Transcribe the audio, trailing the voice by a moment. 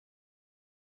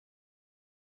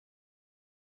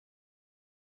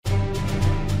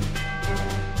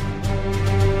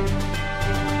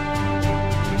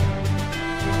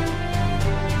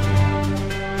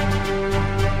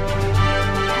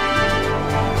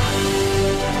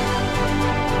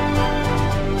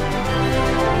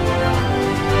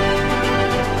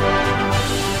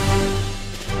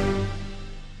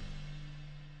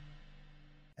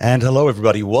And hello,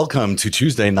 everybody. Welcome to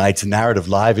Tuesday Night Narrative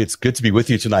Live. It's good to be with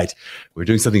you tonight. We're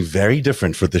doing something very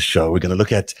different for this show. We're going to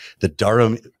look at the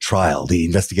Durham trial, the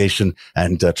investigation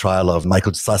and trial of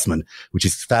Michael Sussmann, which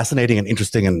is fascinating and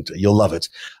interesting, and you'll love it.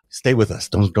 Stay with us.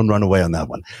 Don't run away on that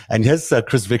one. And here's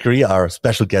Chris Vickery, our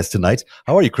special guest tonight.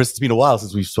 How are you, Chris? It's been a while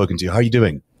since we've spoken to you. How are you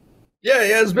doing?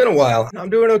 Yeah, it's been a while. I'm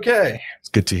doing okay. It's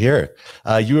good to hear.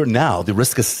 You are now the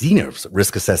senior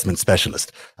risk assessment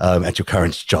specialist at your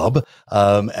current job.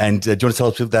 And do you want to tell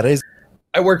us what that is?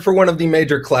 I work for one of the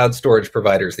major cloud storage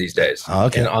providers these days,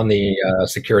 Okay. and on the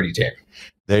security team.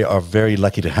 They are very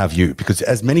lucky to have you because,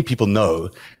 as many people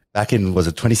know, back in, was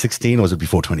it 2016 or was it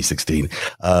before 2016?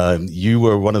 You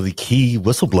were one of the key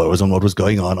whistleblowers on what was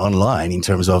going on online in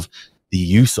terms of the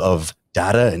use of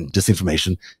data and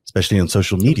disinformation, especially on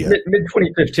social media. Mid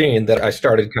 2015 that I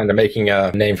started kind of making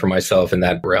a name for myself in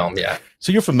that realm, yeah.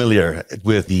 So you're familiar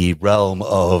with the realm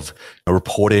of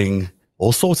reporting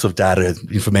all sorts of data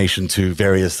information to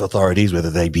various authorities, whether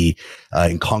they be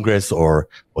in Congress or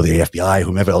the FBI,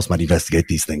 whomever else might investigate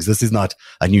these things. This is not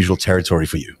unusual territory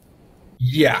for you.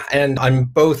 Yeah, and I'm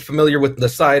both familiar with the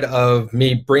side of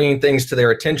me bringing things to their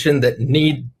attention that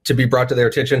need to be brought to their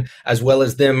attention, as well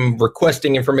as them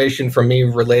requesting information from me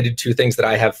related to things that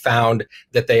I have found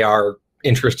that they are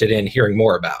interested in hearing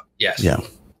more about. Yes. Yeah.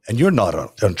 And you're not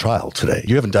on trial today.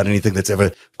 You haven't done anything that's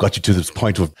ever got you to this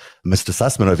point of Mr.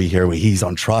 Sussmann over here where he's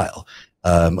on trial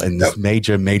in this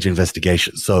major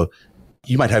investigation. So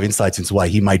you might have insights into why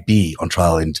he might be on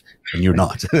trial and you're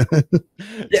not.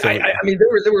 Yeah, I mean,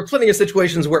 there were plenty of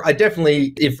situations where I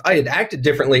definitely, if I had acted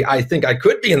differently, I think I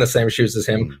could be in the same shoes as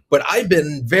him. But I've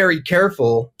been very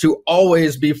careful to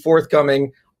always be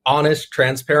forthcoming, honest,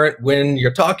 transparent when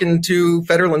you're talking to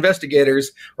federal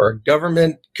investigators or a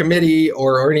government committee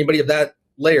or anybody of that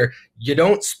layer. You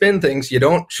don't spin things. You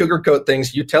don't sugarcoat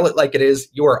things. You tell it like it is.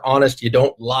 You are honest. You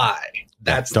don't lie.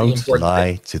 That's don't the important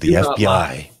lie thing. to the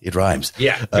FBI. It rhymes.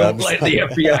 Yeah, don't lie to the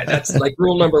FBI. That's like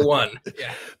rule number one.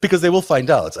 Yeah. Because they will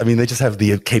find out. I mean, they just have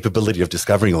the capability of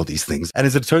discovering all these things. And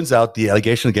as it turns out, the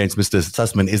allegation against Mr.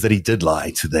 Sussmann is that he did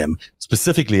lie to them,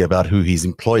 specifically about who his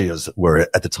employers were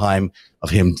at the time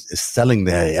of him selling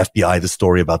the FBI the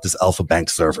story about this Alpha Bank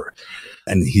server.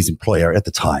 And his employer at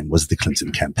the time was the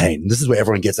Clinton campaign. And this is where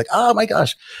everyone gets like, oh my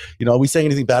gosh, are we saying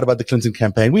anything bad about the Clinton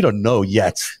campaign? We don't know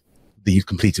yet the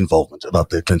complete involvement about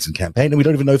the Clinton campaign. And we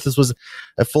don't even know if this was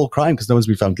a full crime because no one's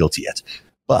been found guilty yet.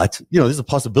 But, there's a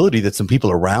possibility that some people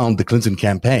around the Clinton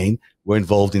campaign were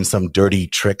involved in some dirty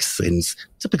tricks and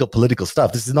typical political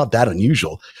stuff. This is not that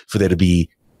unusual for there to be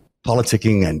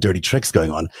politicking and dirty tricks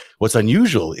going on. What's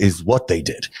unusual is what they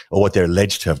did or what they're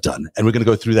alleged to have done. And we're going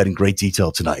to go through that in great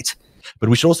detail tonight. But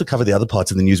we should also cover the other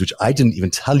parts of the news, which I didn't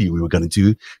even tell you we were going to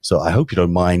do. So I hope you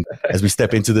don't mind as we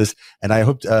step into this. And I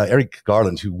hope Eric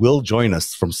Garland, who will join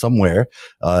us from somewhere,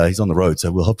 he's on the road.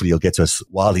 So hopefully he'll get to us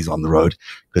while he's on the road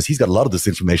because he's got a lot of this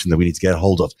information that we need to get a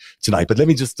hold of tonight. But let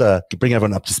me just bring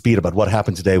everyone up to speed about what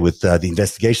happened today with the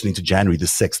investigation into January the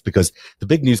 6th, because the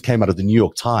big news came out of the New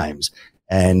York Times.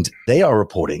 And they are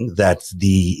reporting that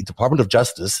the Department of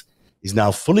Justice is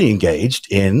now fully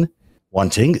engaged in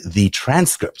wanting the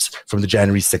transcripts from the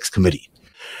January 6th committee.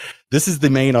 This is the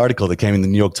main article that came in the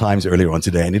New York Times earlier on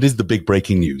today, and it is the big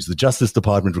breaking news. The Justice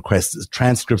Department requests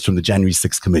transcripts from the January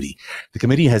 6th committee. The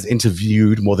committee has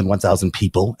interviewed more than 1,000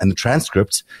 people, and the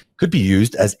transcripts could be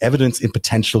used as evidence in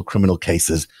potential criminal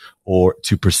cases or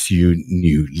to pursue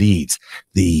new leads.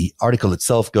 The article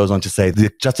itself goes on to say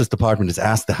the Justice Department has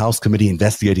asked the House committee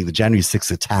investigating the January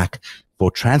 6th attack for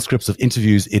transcripts of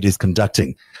interviews it is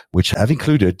conducting, which have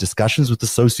included discussions with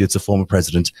associates of former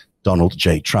President Donald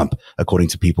J. Trump, according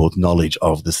to people with knowledge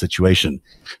of the situation.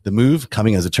 The move,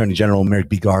 coming as Attorney General Merrick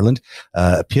B. Garland,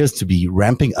 appears to be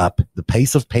ramping up the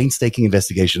pace of painstaking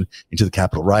investigation into the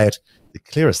Capitol riot, the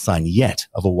clearest sign yet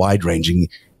of a wide-ranging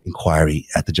inquiry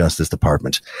at the Justice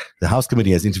Department. The House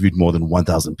committee has interviewed more than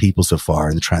 1,000 people so far,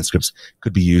 and the transcripts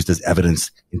could be used as evidence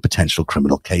in potential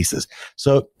criminal cases.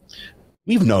 So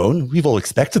we've known, we've all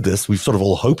expected this. We've sort of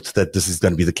all hoped that this is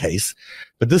going to be the case.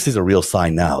 But this is a real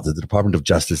sign now that the Department of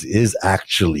Justice is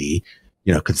actually,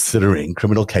 considering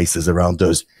criminal cases around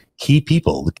those key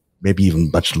people, maybe even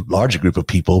much larger group of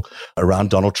people around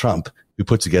Donald Trump who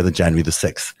put together January the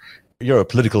 6th. You're a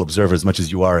political observer as much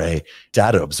as you are a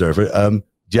data observer.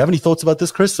 Do you have any thoughts about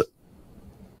this, Chris?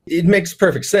 It makes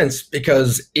perfect sense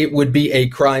because it would be a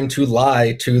crime to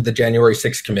lie to the January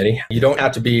 6th committee. You don't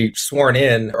have to be sworn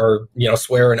in or,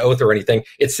 swear an oath or anything.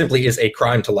 It simply is a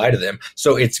crime to lie to them.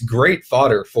 So it's great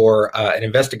fodder for an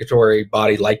investigatory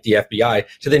body like the FBI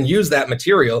to then use that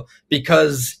material,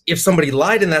 because if somebody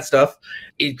lied in that stuff,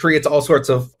 it creates all sorts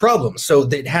of problems. So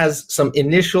it has some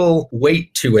initial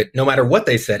weight to it, no matter what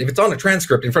they said. If it's on a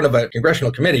transcript in front of a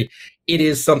congressional committee, it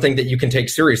is something that you can take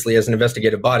seriously as an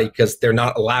investigative body because they're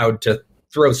not allowed to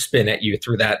throw spin at you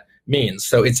through that means.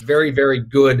 So it's very, very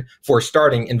good for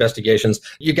starting investigations.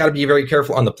 You got to be very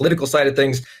careful on the political side of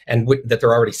things and that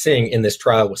they're already seeing in this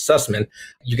trial with Sussman.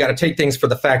 You got to take things for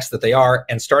the facts that they are,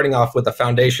 and starting off with the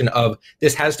foundation of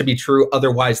this has to be true,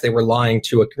 otherwise they were lying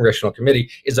to a congressional committee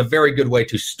is a very good way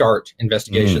to start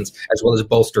investigations as well as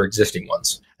bolster existing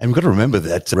ones. And we've got to remember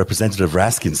that Representative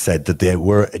Raskin said that there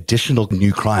were additional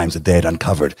new crimes that they had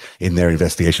uncovered in their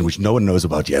investigation, which no one knows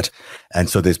about yet. And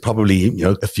so there's probably,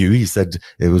 a few. He said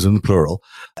it was in the plural.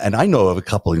 And I know of a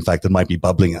couple, in fact, that might be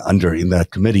bubbling under in that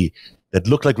committee that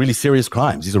look like really serious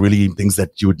crimes. These are really things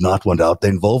that you would not want out there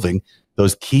involving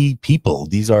those key people.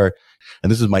 These are,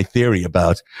 and this is my theory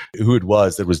about who it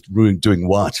was that was doing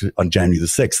what on January the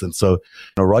 6th. And so,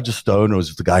 Roger Stone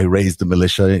was the guy who raised the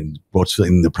militia and brought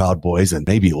in the Proud Boys and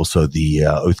maybe also the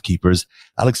Oath Keepers.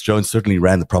 Alex Jones certainly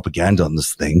ran the propaganda on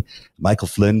this thing. Michael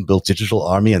Flynn built Digital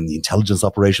Army and the intelligence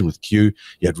operation with Q.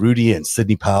 You had Rudy and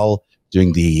Sidney Powell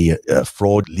doing the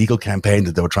fraud legal campaign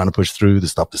that they were trying to push through, the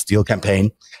Stop the Steal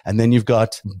campaign. And then you've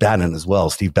got Bannon as well.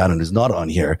 Steve Bannon is not on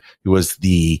here, who was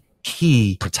the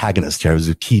key protagonist here, was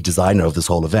a key designer of this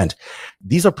whole event.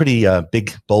 These are pretty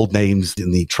big, bold names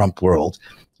in the Trump world.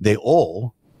 They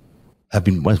all have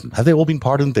they all been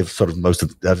pardoned? They've sort of, most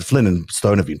of Flynn and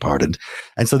Stone have been pardoned.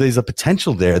 And so there's a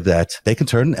potential there that they can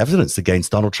turn evidence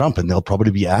against Donald Trump, and they'll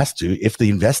probably be asked to if the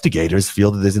investigators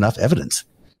feel that there's enough evidence.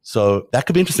 So that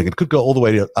could be interesting. It could go all the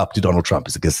way up to Donald Trump,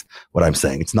 is I guess what I'm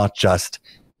saying. It's not just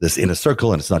this inner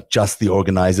circle, and it's not just the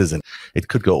organizers, and it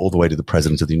could go all the way to the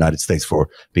president of the United States for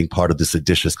being part of this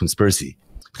seditious conspiracy.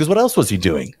 Because what else was he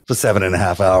doing for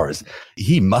 7.5 hours?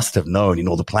 He must have known,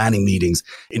 the planning meetings,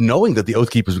 in knowing that the Oath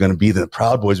Keepers were going to be there, the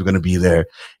Proud Boys were going to be there,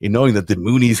 in knowing that the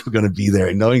Moonies were going to be there,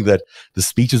 in knowing that the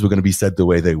speeches were going to be said the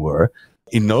way they were,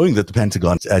 in knowing that the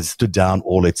Pentagon has stood down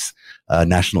all its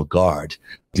National Guard,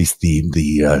 at least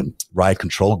the riot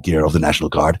control gear of the National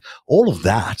Guard. All of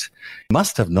that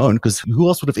must have known, because who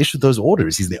else would have issued those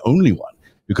orders? He's the only one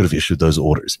who could have issued those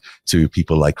orders to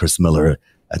people like Chris Miller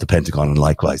at the Pentagon and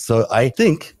likewise. So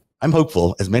I'm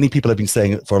hopeful, as many people have been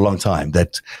saying for a long time,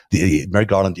 that Merrick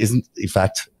Garland isn't, in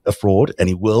fact, a fraud, and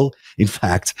he will, in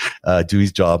fact, do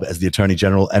his job as the Attorney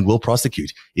General and will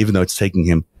prosecute, even though it's taking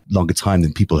him longer time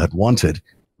than people had wanted.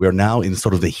 We're now in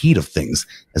sort of the heat of things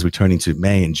as we turn into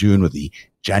May and June with the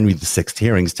January the 6th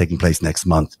hearings taking place next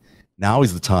month. Now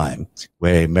is the time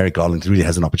where Merrick Garland really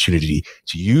has an opportunity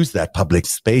to use that public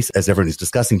space, as everyone is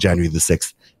discussing January the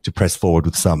 6th, to press forward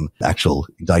with some actual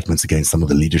indictments against some of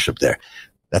the leadership there.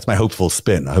 That's my hopeful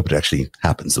spin. I hope it actually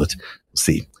happens, but we'll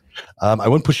see. I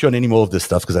won't push you on any more of this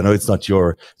stuff because I know it's not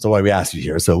why we asked you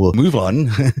here. So we'll move on.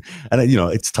 And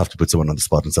it's tough to put someone on the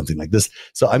spot on something like this.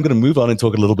 So I'm going to move on and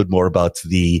talk a little bit more about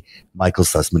the Michael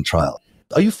Sussman trial.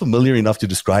 Are you familiar enough to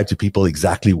describe to people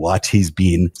exactly what he's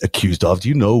been accused of? Do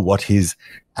you know what his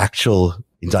actual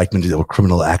indictment or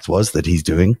criminal act was that he's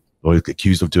doing or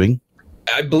accused of doing?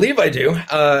 I believe I do.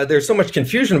 There's so much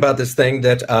confusion about this thing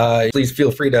that please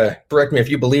feel free to correct me if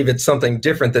you believe it's something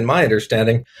different than my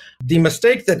understanding. The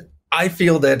mistake that I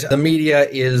feel that the media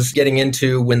is getting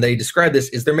into when they describe this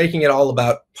is they're making it all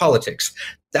about politics.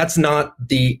 That's not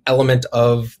the element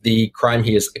of the crime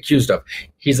he is accused of.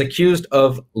 He's accused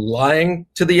of lying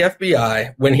to the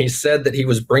FBI when he said that he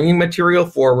was bringing material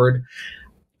forward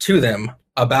to them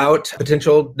about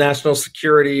potential national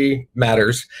security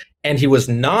matters, and he was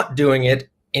not doing it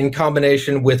in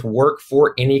combination with work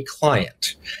for any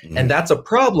client. And that's a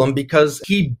problem because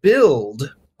he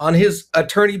billed on his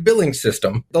attorney billing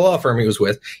system, the law firm he was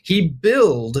with, he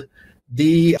billed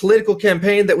the political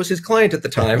campaign that was his client at the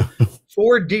time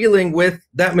for dealing with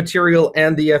that material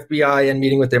and the FBI and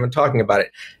meeting with them and talking about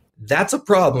it. That's a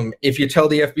problem if you tell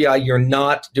the FBI you're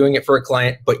not doing it for a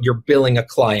client, but you're billing a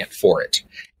client for it.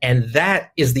 And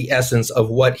that is the essence of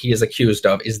what he is accused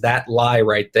of, is that lie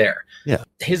right there. Yeah.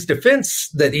 His defense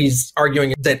that he's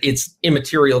arguing that it's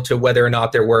immaterial to whether or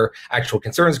not there were actual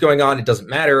concerns going on. It doesn't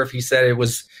matter if he said it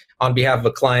was on behalf of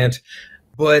a client.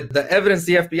 But the evidence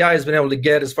the FBI has been able to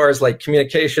get as far as like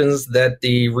communications that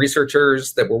the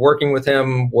researchers that were working with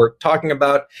him were talking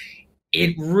about,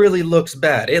 it really looks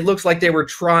bad. It looks like they were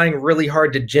trying really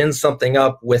hard to gin something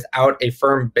up without a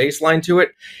firm baseline to it.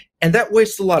 And that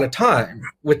wastes a lot of time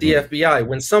with the FBI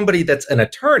when somebody that's an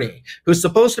attorney who's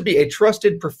supposed to be a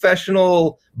trusted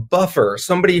professional buffer,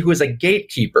 somebody who is a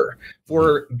gatekeeper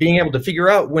for being able to figure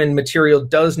out when material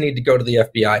does need to go to the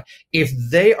FBI, if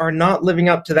they are not living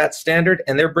up to that standard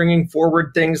and they're bringing forward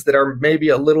things that are maybe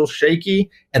a little shaky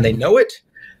and they know it,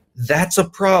 that's a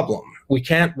problem. We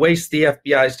can't waste the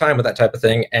FBI's time with that type of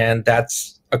thing, and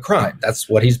that's a crime. That's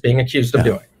what he's being accused of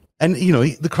doing. And,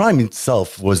 the crime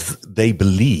itself was they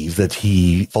believe that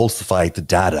he falsified the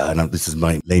data. And this is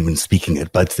my layman speaking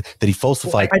it, but that he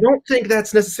falsified. I don't think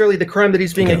that's necessarily the crime that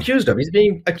he's being accused of. He's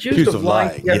being accused of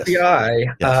lying to the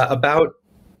FBI about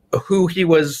who he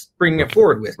was bringing it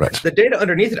forward with. Right. The data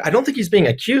underneath it, I don't think he's being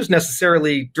accused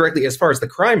necessarily directly as far as the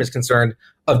crime is concerned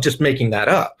of just making that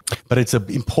up. But it's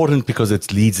important because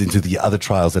it leads into the other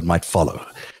trials that might follow.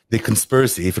 The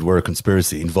conspiracy, if it were a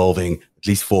conspiracy involving at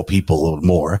least 4 people or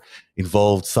more,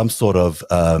 involved some sort of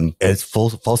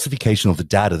falsification of the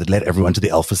data that led everyone to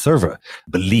the Alpha server.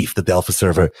 Belief that the Alpha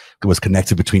server was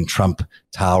connected between Trump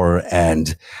Tower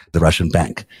and the Russian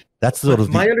bank. That's sort of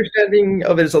my understanding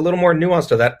of it is a little more nuanced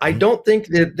to that. I don't think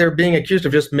that they're being accused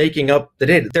of just making up the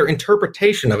data. Their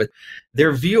interpretation of it,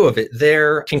 their view of it,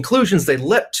 their conclusions they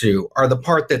leapt to are the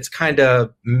part that's kind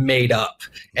of made up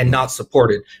and not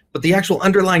supported. But the actual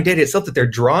underlying data itself that they're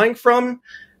drawing from,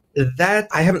 that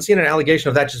I haven't seen an allegation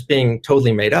of that just being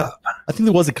totally made up. I think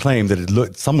there was a claim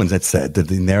that someone had said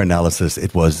that in their analysis,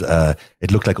 it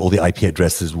looked like all the IP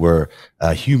addresses were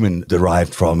human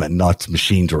derived from and not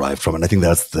machine derived from. And I think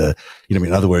that's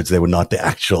in other words, they were not the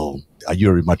actual,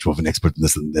 you're much more of an expert in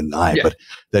this than I, but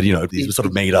that, these were sort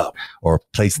of made up or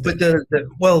placed. But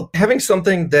having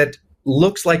something that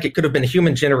looks like it could have been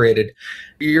human generated,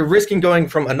 you're risking going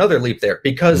from another leap there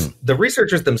because the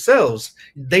researchers themselves,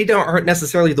 they aren't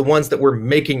necessarily the ones that were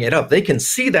making it up. They can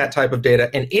see that type of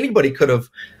data, and anybody could have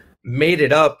made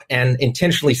it up and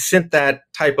intentionally sent that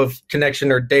type of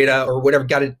connection or data or whatever,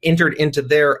 got it entered into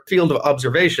their field of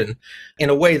observation in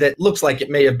a way that looks like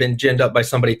it may have been ginned up by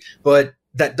somebody. But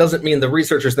that doesn't mean the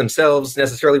researchers themselves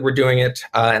necessarily were doing it,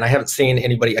 and I haven't seen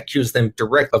anybody accuse them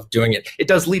direct of doing it. It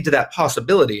does lead to that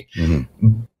possibility,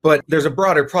 but there's a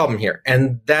broader problem here,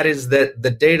 and that is that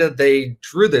the data they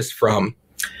drew this from,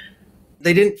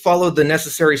 they didn't follow the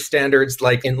necessary standards.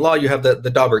 Like in law, you have the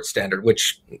Daubert standard,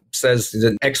 which says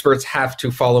that experts have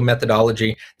to follow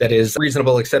methodology that is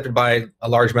reasonable, accepted by a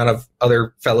large amount of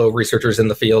other fellow researchers in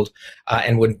the field,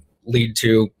 and would lead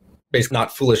to basically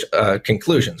not foolish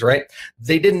conclusions, right?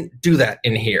 They didn't do that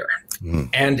in here.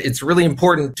 And it's really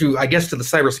important to, I guess, to the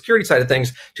cybersecurity side of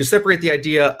things, to separate the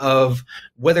idea of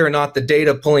whether or not the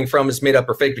data pulling from is made up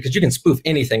or fake, because you can spoof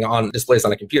anything on displays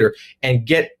on a computer, and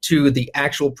get to the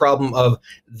actual problem of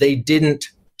they didn't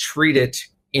treat it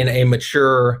in a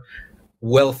mature,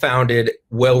 well-founded,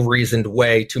 well-reasoned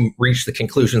way to reach the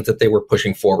conclusions that they were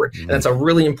pushing forward. And that's a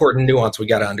really important nuance we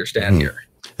got to understand here.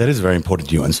 That is a very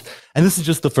important nuance. And this is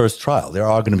just the first trial. There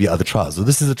are going to be other trials. So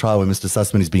this is a trial where Mr.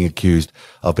 Sussman is being accused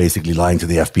of basically lying to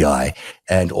the FBI.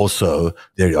 And also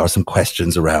there are some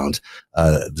questions around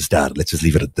this data. Let's just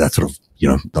leave it at that sort of,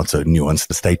 not so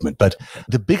nuanced statement. But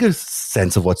the biggest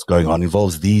sense of what's going on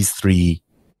involves these 3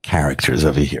 characters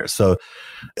over here. So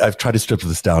I've tried to strip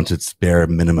this down to its bare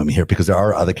minimum here because there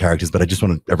are other characters, but I just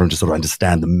want everyone to sort of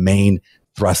understand the main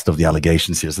thrust of the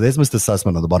allegations here. So there's Mr.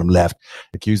 Sussman on the bottom left,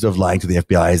 accused of lying to the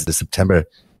FBI at the September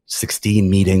 16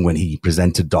 meeting when he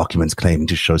presented documents claiming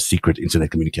to show secret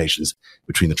internet communications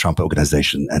between the Trump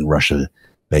organization and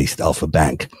Russia-based Alpha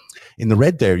Bank. In the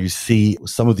red there, you see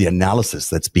some of the analysis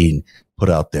that's been put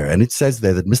out there. And it says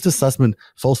there that Mr. Sussman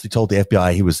falsely told the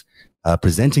FBI he was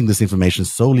presenting this information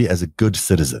solely as a good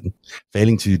citizen,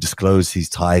 failing to disclose his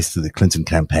ties to the Clinton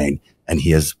campaign, and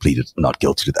he has pleaded not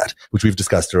guilty to that, which we've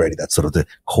discussed already. That's sort of the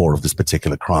core of this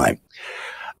particular crime.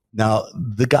 Now,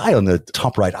 the guy on the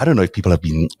top right, I don't know if people have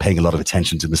been paying a lot of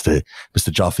attention to Mr.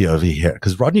 Joffe over here,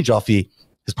 because Rodney Joffe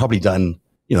has probably done,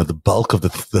 the bulk of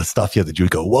the stuff here that you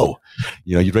would go, whoa,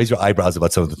 you'd raise your eyebrows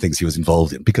about some of the things he was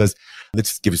involved in. Because let's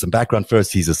just give you some background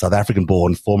first. He's a South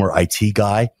African-born former IT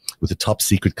guy with a top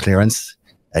secret clearance.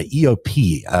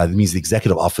 EOP, that means the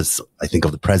executive office, I think,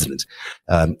 of the president.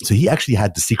 So he actually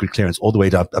had the secret clearance all the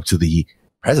way up to the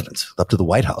president, up to the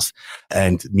White House,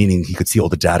 and meaning he could see all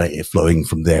the data flowing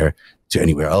from there to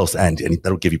anywhere else. And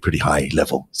that'll give you pretty high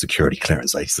level security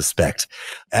clearance, I suspect.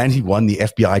 And he won the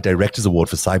FBI Director's Award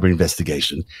for Cyber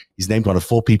Investigation. He's named one of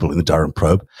 4 people in the Durham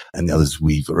probe, and the others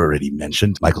we've already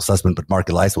mentioned, Michael Sussman, but Mark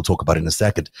Elias we'll talk about in a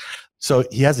second. So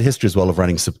he has a history as well of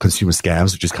running some consumer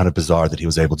scams, which is kind of bizarre that he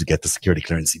was able to get the security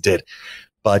clearance he did.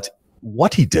 But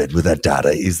what he did with that data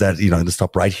is that, in the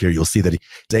top right here, you'll see that he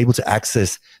was able to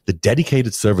access the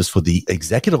dedicated service for the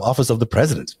executive office of the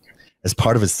president as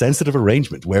part of a sensitive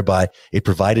arrangement whereby it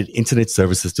provided internet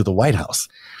services to the White House.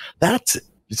 That,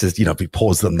 It says, if we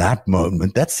pause them that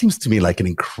moment, that seems to me like an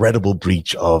incredible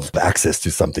breach of access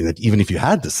to something that even if you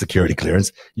had the security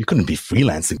clearance, you couldn't be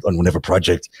freelancing on whatever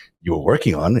project you were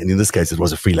working on. And in this case, it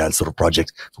was a freelance sort of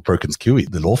project for Perkins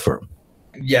Coie, the law firm.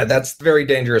 Yeah, that's very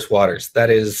dangerous waters. That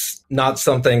is not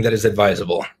something that is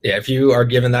advisable. Yeah, if you are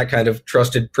given that kind of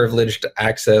trusted, privileged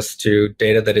access to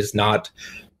data that is not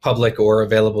public or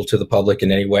available to the public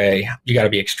in any way, you got to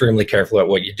be extremely careful about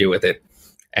what you do with it.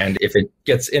 And if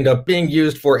it end up being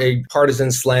used for a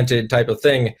partisan slanted type of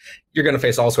thing, you're going to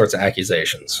face all sorts of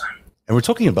accusations. And we're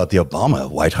talking about the Obama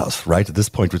White House, right? At this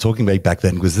point, we're talking about back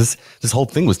then, because this whole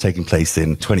thing was taking place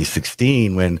in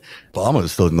 2016 when Obama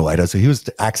was still in the White House. So he was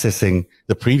accessing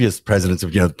the previous presidents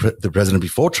of, the president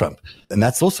before Trump. And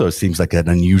that's also seems like an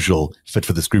unusual fit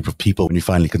for this group of people when you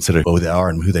finally consider who they are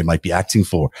and who they might be acting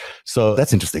for. So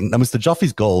that's interesting. Now, Mr.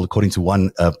 Joffe's goal, according to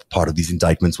one part of these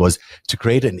indictments, was to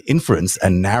create an inference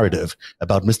and narrative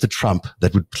about Mr. Trump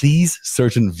that would please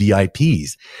certain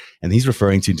VIPs. And he's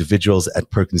referring to individuals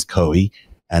at Perkins Coie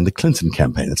and the Clinton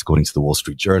campaign. That's according to the Wall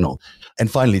Street Journal.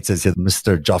 And finally, it says that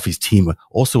Mr. Joffe's team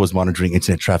also was monitoring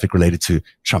internet traffic related to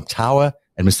Trump Tower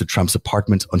and Mr. Trump's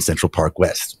apartment on Central Park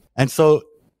West. And so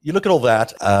you look at all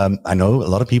that. I know a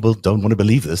lot of people don't want to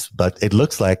believe this, but it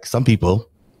looks like some people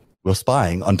were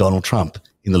spying on Donald Trump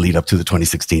in the lead up to the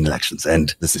 2016 elections.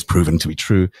 And this is proven to be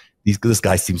true. This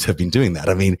guy seems to have been doing that.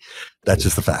 I mean, that's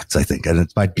just the facts, I think. And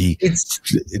it might be...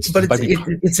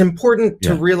 It's important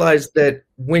to realize that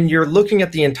when you're looking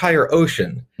at the entire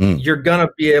ocean, you're going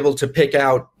to be able to pick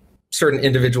out certain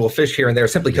individual fish here and there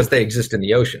simply because they exist in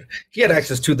the ocean. He had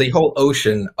access to the whole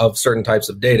ocean of certain types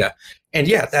of data. And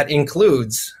yeah, that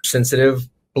includes sensitive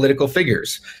political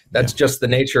figures. That's just the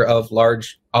nature of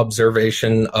large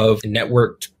observation of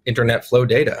networked internet flow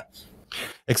data.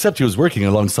 Except he was working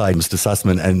alongside Mr.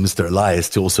 Sussman and Mr. Elias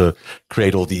to also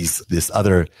create all this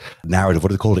other narrative, what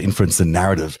do they call it, inference and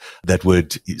narrative that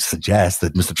would suggest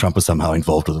that Mr. Trump was somehow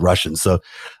involved with the Russians. So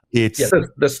it's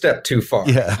the step too far.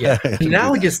 Yeah.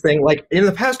 Analogous thing, like in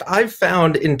the past, I've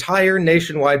found entire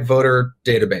nationwide voter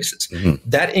databases.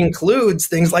 That includes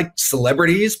things like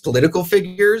celebrities, political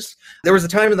figures. There was a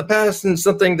time in the past and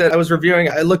something that I was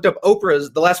reviewing, I looked up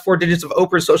the last 4 digits of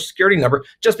Oprah's social security number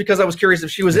just because I was curious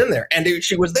if she was in there, and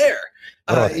she was there.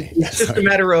 It's just a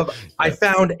matter of I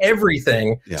found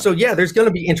everything. Yeah. So yeah, there's going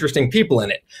to be interesting people in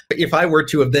it. But if I were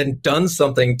to have then done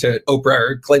something to Oprah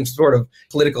or claimed sort of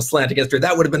political slant against her,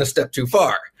 that would have been a step too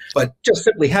far. But just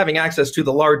simply having access to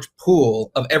the large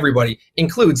pool of everybody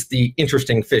includes the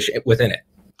interesting fish within it.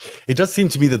 It does seem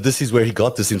to me that this is where he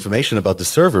got this information about the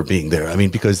server being there. I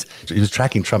mean, because he was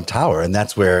tracking Trump Tower, and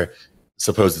that's where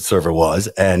supposed server was.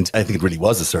 And I think it really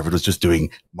was a server. It was just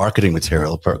doing marketing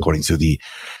material, according to the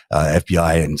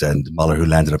FBI and Mueller, who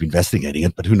landed up investigating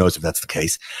it. But who knows if that's the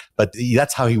case. But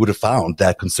that's how he would have found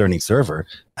that concerning server.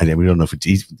 And we don't know if it's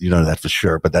easy, that for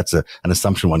sure, but that's an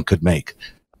assumption one could make.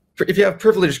 If you have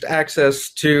privileged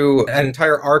access to an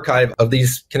entire archive of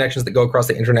these connections that go across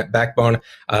the internet backbone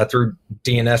through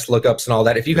DNS lookups and all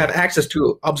that, if you have access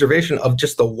to observation of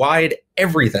just the wide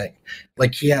everything,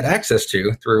 like he had access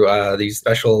to through these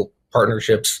special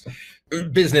partnerships,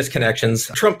 business connections,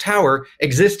 Trump Tower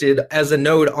existed as a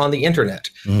node on the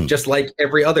internet, just like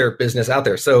every other business out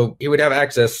there. So he would have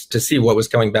access to see what was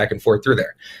coming back and forth through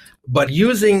there. But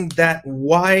using that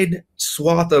wide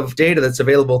swath of data that's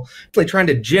available, trying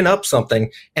to gin up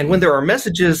something, and when there are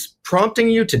messages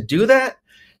prompting you to do that,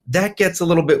 that gets a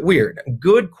little bit weird.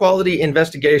 Good quality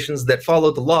investigations that follow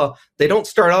the law, they don't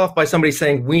start off by somebody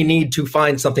saying, we need to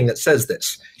find something that says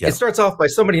this. Yeah. It starts off by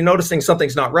somebody noticing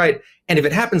something's not right. And if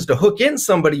it happens to hook in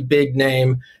somebody big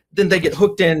name, then they get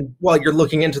hooked in while you're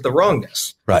looking into the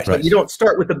wrongness. Right. You don't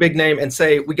start with the big name and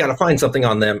say, we got to find something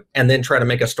on them and then try to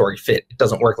make a story fit. It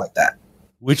doesn't work like that.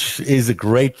 Which is a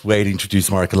great way to introduce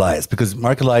Mark Elias, because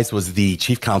Mark Elias was the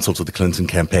chief counsel to the Clinton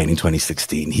campaign in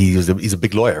 2016. He's a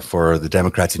big lawyer for the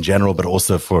Democrats in general, but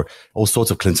also for all sorts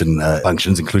of Clinton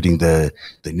functions, including the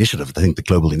initiative. I think the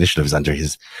Global Initiative is under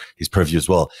his purview as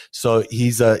well. So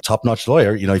he's a top-notch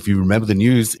lawyer. If you remember the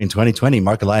news in 2020,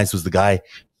 Mark Elias was the guy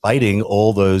fighting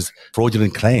all those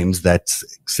fraudulent claims that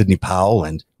Sidney Powell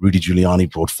and Rudy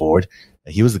Giuliani brought forward.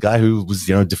 He was the guy who was,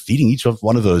 defeating each of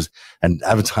one of those and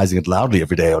advertising it loudly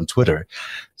every day on Twitter.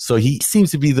 So he seems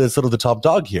to be the sort of the top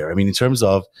dog here. I mean, in terms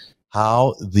of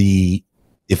how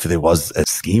if there was a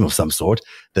scheme of some sort,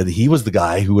 that he was the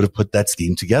guy who would have put that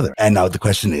scheme together. And now the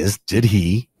question is, did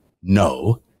he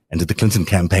know, and did the Clinton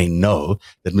campaign know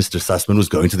that Mr. Sussman was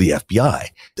going to the FBI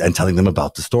and telling them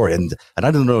about the story? And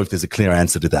I don't know if there's a clear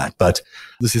answer to that, but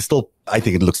this is still, I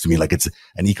think it looks to me like it's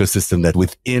an ecosystem that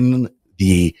within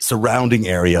the surrounding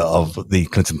area of the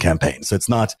Clinton campaign. So it's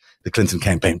not the Clinton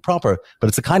campaign proper, but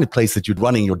it's the kind of place that you're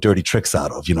running your dirty tricks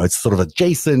out of. It's sort of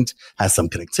adjacent, has some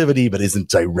connectivity, but isn't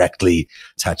directly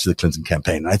attached to the Clinton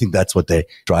campaign. And I think that's what they're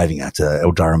driving at,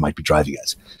 or Durham might be driving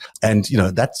at. And,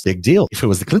 that's a big deal. If it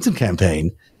was the Clinton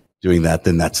campaign doing that,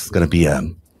 then that's going to be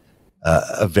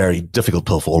a very difficult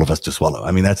pill for all of us to swallow.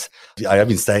 I mean, I've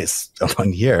been saying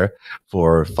on here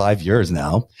for 5 years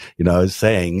now,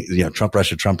 saying, Trump,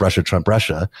 Russia, Trump, Russia, Trump,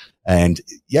 Russia. And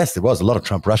yes, there was a lot of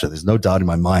Trump, Russia. There's no doubt in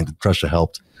my mind that Russia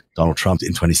helped Donald Trump in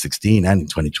 2016 and in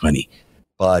 2020.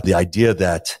 But the idea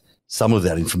that some of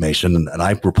that information, and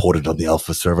I reported on the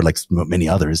Alpha server, like many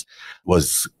others,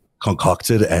 was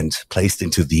concocted and placed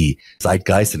into the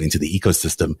zeitgeist and into the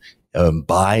ecosystem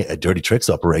by a dirty tricks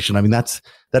operation. I mean, that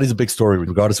is a big story,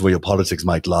 regardless of where your politics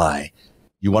might lie.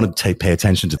 You want to pay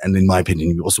attention to, and in my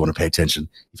opinion, you also want to pay attention.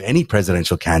 If any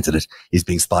presidential candidate is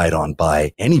being spied on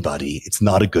by anybody, it's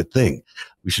not a good thing.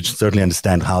 We should certainly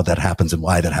understand how that happens and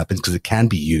why that happens, because it can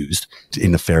be used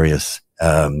in nefarious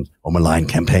or malign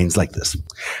campaigns like this.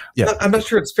 Yeah. I'm not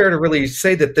sure it's fair to really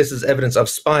say that this is evidence of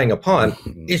spying upon.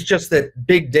 It's just that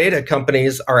big data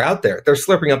companies are out there. They're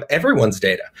slurping up everyone's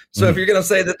data. So if you're going to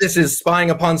say that this is spying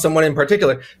upon someone in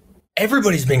particular,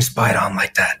 everybody's being spied on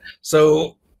like that.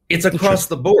 So it's across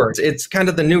the board. It's kind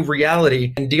of the new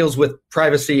reality and deals with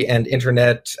privacy and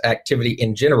internet activity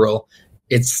in general.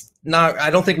 It's not, I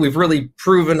don't think we've really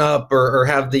proven up or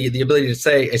have the ability to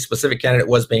say a specific candidate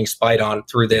was being spied on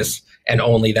through this and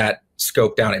only that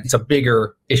scope down. It's a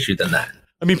bigger issue than that.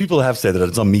 I mean, people have said that.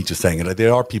 It's not me just saying it.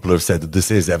 There are people who have said that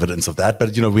this is evidence of that,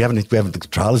 but we haven't, the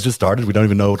trial has just started. We don't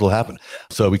even know what will happen.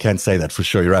 So we can't say that for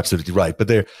sure. You're absolutely right. But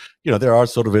there are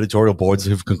sort of editorial boards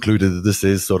who've concluded that this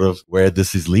is sort of where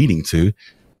this is leading to.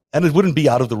 And it wouldn't be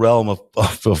out of the realm of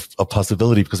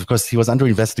possibility, because of course he was under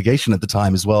investigation at the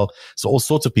time as well. So all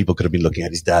sorts of people could have been looking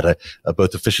at his data,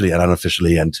 both officially and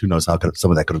unofficially, and who knows how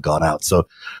some of that could have gone out. So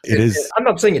it is. I'm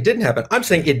not saying it didn't happen. I'm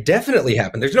saying it definitely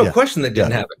happened. There's no question that it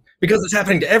didn't happen, because it's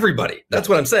happening to everybody. That's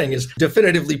what I'm saying is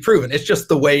definitively proven. It's just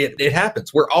the way it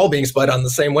happens. We're all being spied on the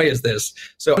same way as this.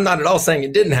 So I'm not at all saying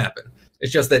it didn't happen.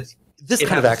 It's just that this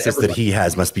kind of access that he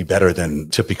has must be better than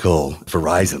typical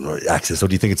Verizon or access. Or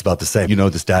do you think it's about the same? You know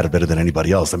this data better than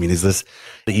anybody else. I mean, is this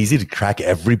easy to crack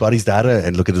everybody's data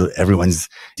and look at everyone's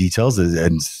details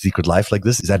and secret life like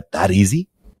this? Is that easy?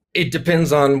 It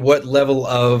depends on what level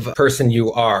of person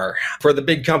you are. For the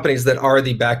big companies that are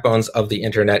the backbones of the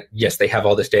internet, yes, they have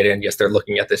all this data, and yes, they're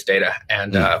looking at this data.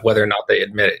 And whether or not they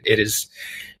admit it,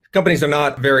 companies are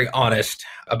not very honest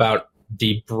about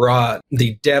the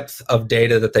depth of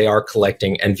data that they are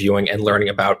collecting and viewing and learning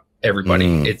about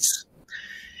everybody.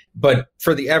 But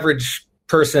for the average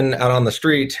person out on the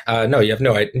street, no, you have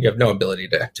no ability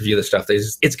to view this stuff.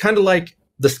 It's kind of like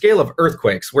the scale of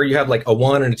earthquakes, where you have like a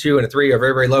 1 and a 2 and a 3 are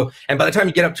very, very low. And by the time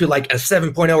you get up to like a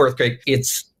 7.0 earthquake,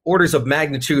 it's orders of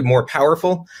magnitude more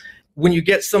powerful. When you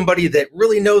get somebody that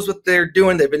really knows what they're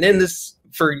doing, they've been in this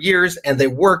for years, and they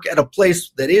work at a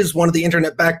place that is one of the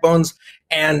internet backbones,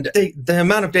 and the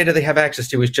amount of data they have access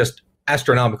to is just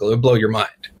astronomical. It would blow your mind.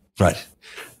 Right.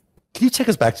 Can you take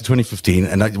us back to 2015?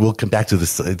 And we'll come back to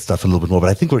this stuff a little bit more, but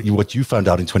I think what you found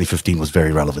out in 2015 was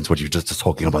very relevant, what you were just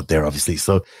talking about there, obviously.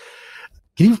 So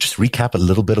can you just recap a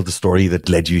little bit of the story that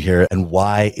led you here and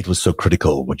why it was so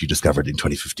critical, what you discovered in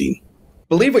 2015?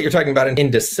 Believe what you're talking about. In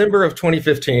December of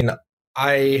 2015,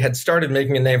 I had started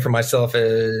making a name for myself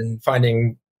in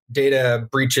finding data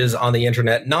breaches on the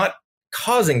internet, not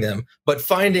causing them, but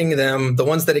finding them, the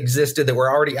ones that existed that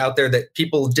were already out there that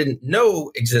people didn't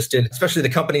know existed, especially the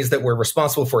companies that were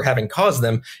responsible for having caused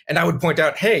them. And I would point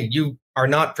out, hey, you are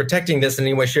not protecting this in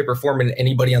any way, shape, or form, and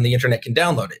anybody on the internet can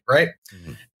download it, right?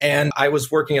 Mm-hmm. And I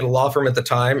was working at a law firm at the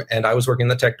time, and I was working in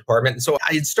the tech department. And so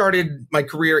I had started my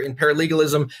career in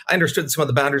paralegalism. I understood some of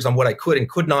the boundaries on what I could and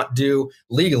could not do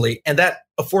legally. And that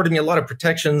afforded me a lot of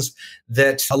protections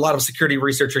that a lot of security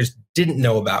researchers didn't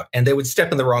know about. And they would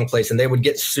step in the wrong place and they would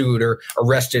get sued or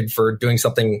arrested for doing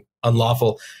something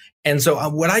unlawful. And so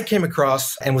what I came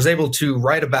across and was able to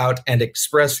write about and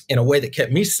express in a way that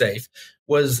kept me safe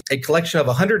was a collection of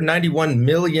 191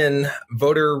 million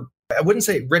voter, I wouldn't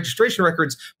say registration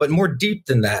records, but more deep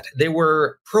than that. They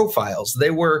were profiles.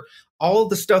 They were all of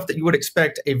the stuff that you would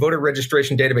expect a voter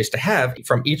registration database to have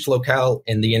from each locale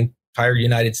in the entire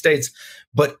United States,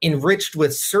 but enriched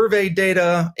with survey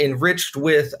data, enriched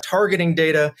with targeting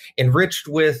data, enriched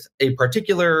with a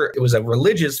particular, it was a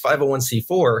religious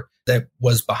 501c4 that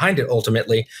was behind it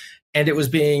ultimately. And it was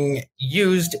being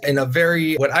used in a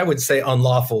very, what I would say,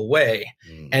 unlawful way.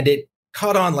 And it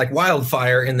caught on like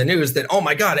wildfire in the news that, oh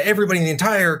my God, everybody in the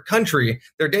entire country,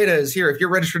 their data is here. If you're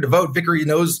registered to vote, Vickery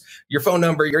knows your phone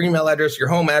number, your email address, your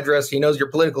home address. He knows your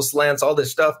political slants, all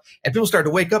this stuff. And people started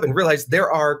to wake up and realize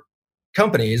there are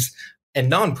companies and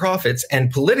nonprofits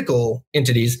and political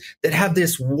entities that have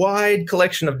this wide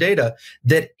collection of data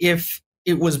that if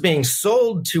it was being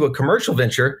sold to a commercial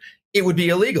venture, it would be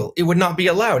illegal. It would not be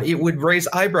allowed. It would raise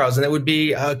eyebrows, and it would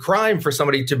be a crime for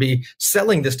somebody to be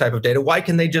selling this type of data. Why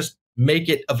can they just make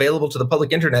it available to the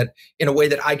public internet in a way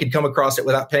that I could come across it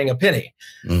without paying a penny?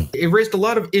 It raised a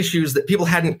lot of issues that people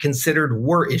hadn't considered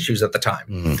were issues at the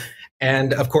time.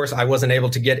 And of course, I wasn't able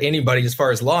to get anybody, as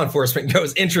far as law enforcement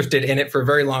goes, interested in it for a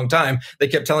very long time. They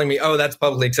kept telling me, oh, that's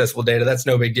publicly accessible data. That's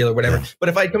no big deal or whatever. But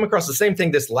if I'd come across the same thing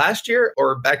this last year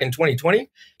or back in 2020,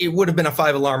 it would have been a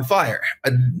 5-alarm fire.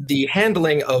 The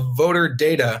handling of voter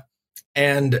data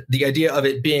and the idea of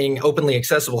it being openly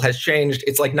accessible has changed.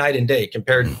 It's like night and day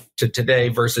compared to today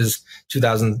versus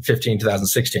 2015,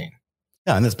 2016.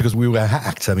 Yeah, and that's because we were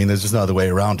hacked. I mean, there's just no other way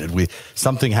around it.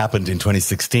 Something happened in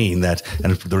 2016 and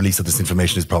the release of this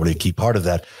information is probably a key part of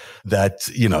that,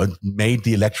 made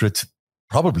the electorate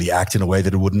probably act in a way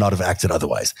that it would not have acted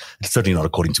otherwise. It's certainly not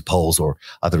according to polls or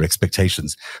other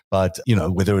expectations. But,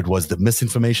 whether it was the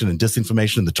misinformation and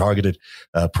disinformation, the targeted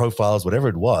profiles, whatever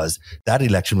it was, that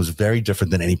election was very different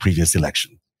than any previous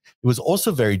election. It was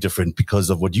also very different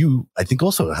because of what you, I think,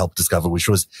 also helped discover, which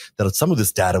was that some of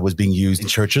this data was being used in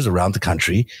churches around the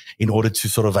country in order to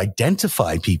sort of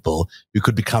identify people who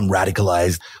could become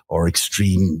radicalized or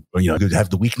extreme, or, could have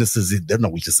the weaknesses, they're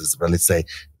not weaknesses, but let's say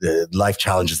the life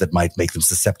challenges that might make them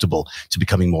susceptible to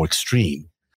becoming more extreme.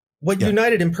 What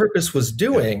United in Purpose was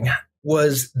doing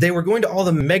was they were going to all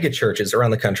the mega churches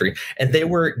around the country and they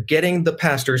were getting the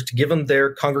pastors to give them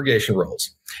their congregation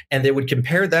rolls. And they would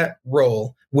compare that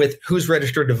roll with who's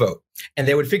registered to vote. And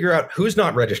they would figure out who's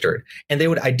not registered. And they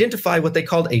would identify what they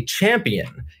called a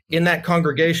champion in that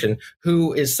congregation,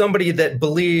 who is somebody that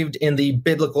believed in the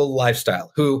biblical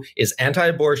lifestyle, who is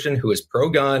anti-abortion, who is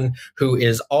pro-gun, who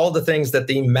is all the things that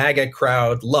the MAGA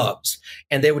crowd loves.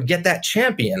 And they would get that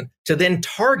champion to then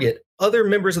target other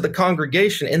members of the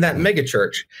congregation in that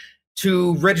megachurch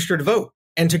to register to vote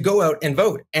and to go out and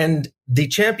vote. And the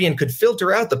champion could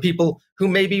filter out the people who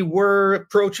maybe were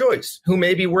pro-choice, who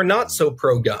maybe were not so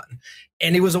pro-gun.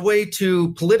 And it was a way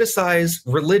to politicize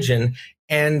religion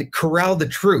and corral the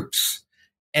troops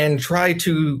and try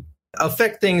to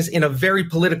affect things in a very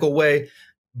political way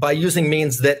by using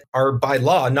means that are by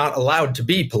law not allowed to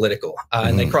be political.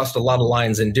 And they crossed a lot of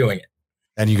lines in doing it.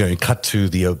 And you're going to cut to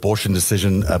the abortion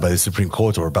decision by the Supreme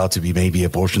Court, or about to be maybe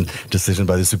abortion decision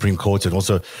by the Supreme Court, and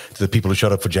also to the people who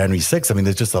showed up for January 6th. I mean,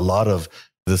 there's just a lot of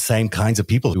the same kinds of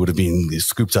people who would have been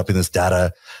scooped up in this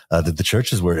data that the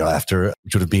churches were after,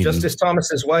 which would have been... Justice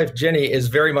Thomas's wife, Jenny, is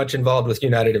very much involved with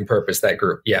United in Purpose, that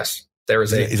group. Yes, there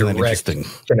is a direct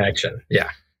connection. Yeah.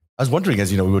 I was wondering,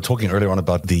 as we were talking earlier on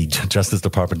about the Justice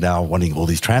Department now wanting all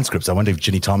these transcripts, I wonder if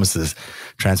Ginny Thomas's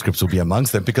transcripts will be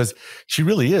amongst them, because she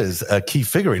really is a key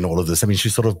figure in all of this. I mean, she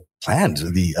sort of planned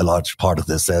a large part of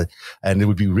this, and it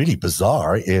would be really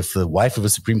bizarre if the wife of a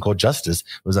Supreme Court justice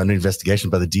was under investigation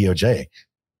by the DOJ.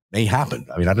 May happen.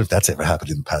 I mean, I don't know if that's ever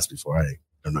happened in the past before. I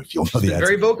don't know if you'll know the answer.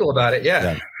 Very vocal about it.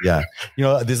 Yeah.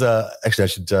 There's actually,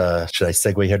 should I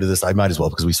segue here to this? I might as well,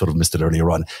 because we sort of missed it earlier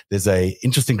on. There's a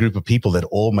interesting group of people that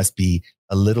all must be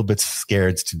a little bit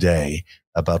scared today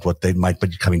about what they might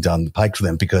be coming down the pike for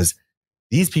them, because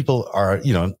these people are,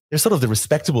 they're sort of the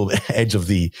respectable edge of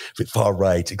the far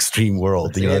right extreme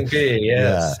world. CNP, yes.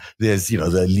 Yeah. There's,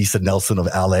 the Lisa Nelson of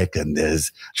ALEC, and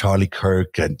there's Charlie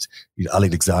Kirk, and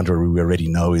Alexander, who we already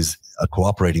know is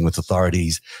cooperating with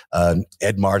authorities,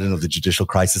 Ed Martin of the Judicial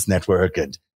Crisis Network,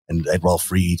 and Ed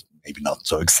Rolf Reed, maybe not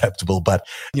so acceptable, but,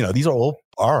 these are all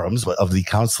arms of the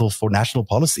Council for National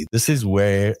Policy. This is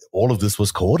where all of this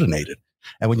was coordinated.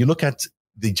 And when you look at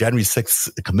the January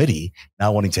 6th committee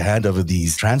now wanting to hand over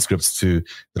these transcripts to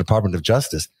the Department of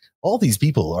Justice, all these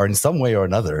people are in some way or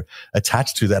another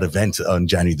attached to that event on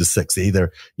January the 6th. They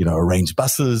either, arranged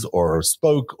buses or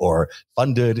spoke or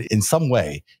funded in some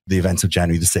way the events of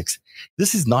January the 6th.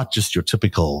 This is not just your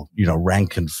typical,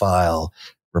 rank and file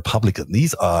Republican.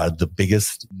 These are the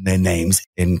biggest names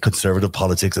in conservative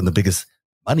politics and the biggest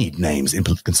moneyed names in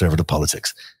conservative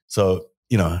politics. So,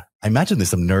 I imagine there's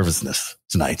some nervousness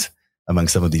tonight among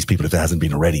some of these people, if there hasn't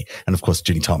been already. And of course,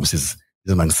 Ginny Thomas is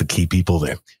amongst the key people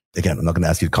there. Again, I'm not going to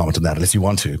ask you to comment on that unless you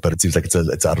want to, but it seems like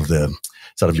it's out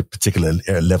of your particular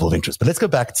level of interest. But let's go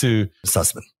back to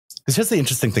Sussman. Because here's the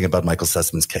interesting thing about Michael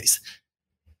Sussman's case.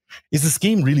 Is the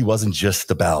scheme really wasn't just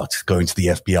about going to the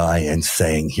FBI and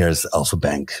saying, here's Alpha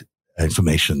Bank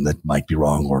information that might be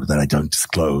wrong or that I don't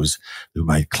disclose who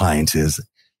my client is.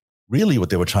 Really what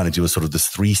they were trying to do was sort of this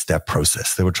 3-step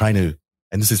process. They were trying to,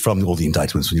 and this is from all the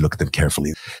indictments when you look at them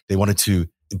carefully, they wanted to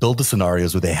build the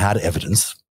scenarios where they had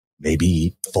evidence,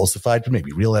 maybe falsified, but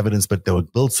maybe real evidence, but they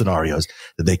would build scenarios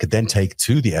that they could then take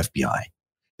to the FBI.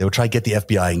 They would try to get the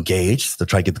FBI engaged. They'll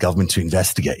try to get the government to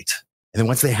investigate. And then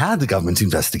once they had the government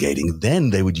investigating,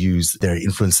 then they would use their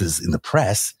influences in the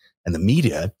press and the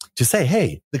media to say,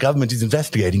 hey, the government is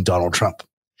investigating Donald Trump.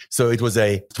 So it was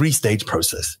a 3-stage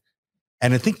process.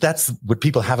 And I think that's what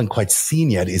people haven't quite seen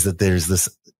yet, is that there's this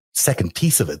second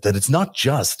piece of it, that it's not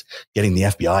just getting the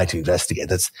FBI to investigate.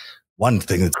 That's one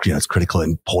thing that's, it's critical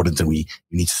and important. And we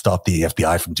need to stop the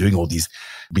FBI from doing all these,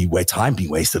 time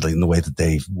being wasted in the way that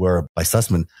they were by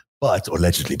Sussman, or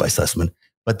allegedly by Sussman.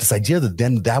 But this idea that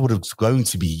then that would have going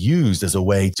to be used as a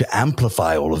way to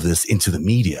amplify all of this into the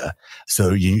media.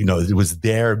 So, it was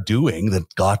their doing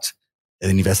that got an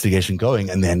investigation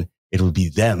going, and then it would be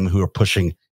them who are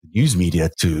pushing news media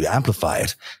to amplify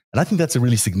it. And I think that's a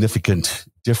really significant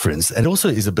difference. And also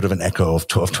is a bit of an echo of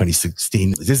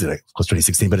 2016. It is, of course,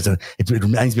 2016, but it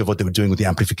reminds me of what they were doing with the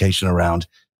amplification around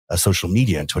social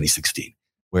media in 2016,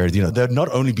 where, they'd not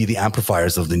only be the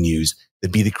amplifiers of the news,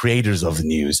 they'd be the creators of the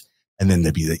news. And then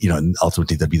there'd be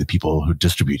ultimately there'd be the people who are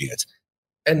distributing it.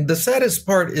 And the saddest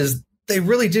part is they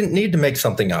really didn't need to make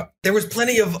something up. There was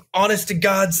plenty of honest to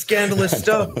God scandalous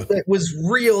stuff that was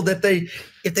real, that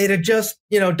if they'd have just,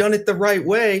 done it the right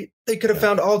way, they could have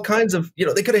found all kinds of,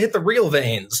 they could have hit the real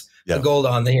veins of gold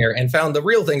on here and found the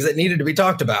real things that needed to be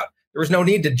talked about. There was no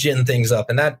need to gin things up.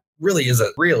 And that really is a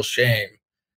real shame.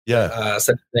 Yeah.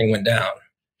 Such a thing went down.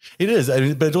 It is,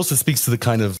 but it also speaks to the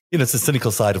kind of, it's a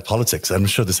cynical side of politics. I'm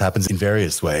sure this happens in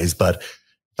various ways, but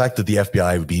the fact that the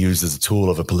FBI would be used as a tool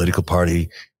of a political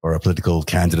party or a political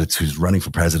candidate who's running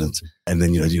for president, and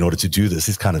then, in order to do this,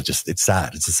 is kind of just, it's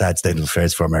sad. It's a sad state of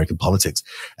affairs for American politics.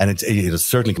 And it is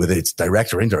certainly, whether it's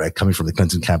direct or indirect, coming from the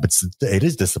Clinton camp, it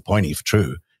is disappointing if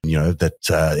true, that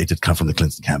it did come from the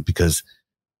Clinton camp, because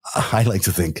I like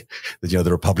to think that,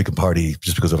 the Republican Party,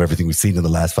 just because of everything we've seen in the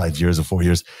last 5 years or 4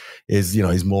 years,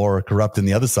 is more corrupt than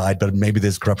the other side, but maybe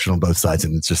there's corruption on both sides,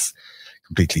 and it's just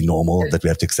completely normal that we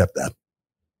have to accept that.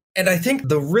 And I think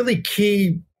the really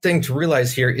key thing to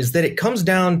realize here is that it comes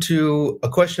down to a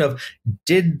question of,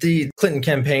 did the Clinton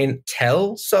campaign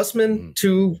tell Sussman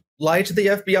to lie to the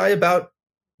FBI about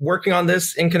working on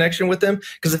this in connection with them?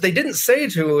 Because if they didn't say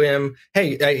to him,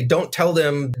 hey, don't tell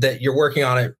them that you're working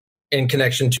on it in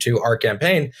connection to our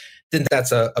campaign, then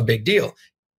that's a big deal.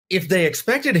 If they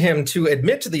expected him to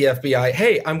admit to the FBI,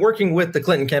 hey, I'm working with the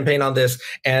Clinton campaign on this,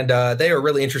 and they are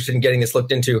really interested in getting this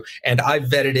looked into, and I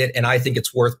vetted it, and I think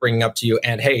it's worth bringing up to you,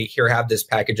 and hey, here, have this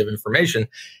package of information,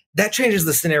 that changes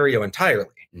the scenario entirely,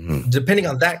 depending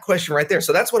on that question right there.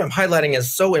 So that's what I'm highlighting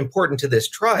as so important to this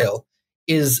trial,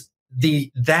 is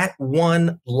that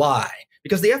one lie.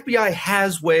 Because the FBI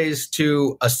has ways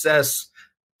to assess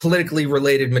politically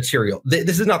related material.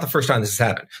 This is not the first time this has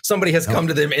happened. Somebody has come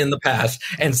to them in the past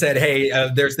and said, hey,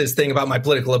 there's this thing about my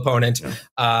political opponent,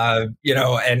 and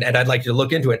I'd like you to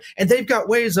look into it. And they've got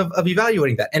ways of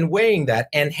evaluating that and weighing that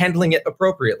and handling it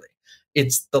appropriately.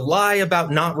 It's the lie about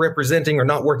not representing or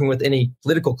not working with any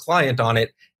political client on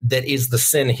it that is the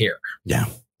sin here. Yeah.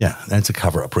 Yeah, and it's a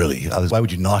cover-up, really. Why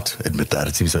would you not admit that?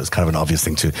 It seems that it's kind of an obvious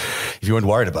thing to. If you weren't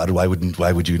worried about it, why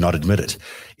would you not admit it?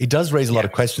 It does raise a lot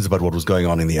of questions about what was going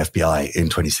on in the FBI in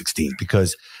 2016,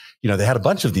 because they had a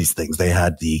bunch of these things. They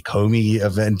had the Comey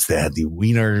event, they had the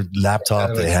Wiener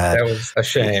laptop, that was a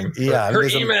shame. Yeah, her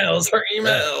emails.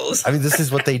 I mean, this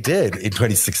is what they did in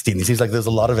 2016. It seems like there's a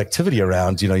lot of activity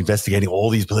around, investigating all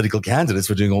these political candidates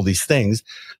for doing all these things,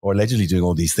 or allegedly doing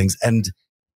all these things, and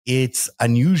it's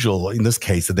unusual in this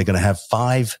case that they're going to have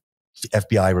 5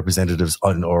 FBI representatives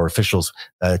or officials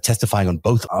testifying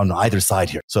on either side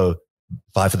here. So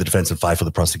 5 for the defense and 5 for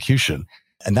the prosecution.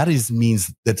 And that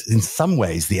means that in some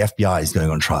ways the FBI is going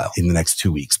on trial in the next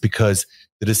 2 weeks, because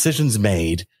the decisions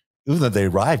made, even though they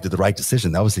arrived at the right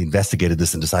decision, they obviously investigated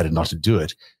this and decided not to do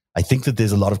it. I think that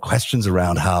there's a lot of questions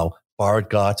around how far it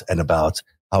got and about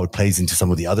how it plays into some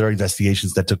of the other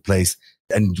investigations that took place,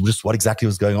 and just what exactly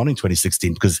was going on in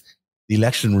 2016, because the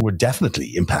election were definitely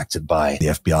impacted by the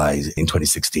FBI in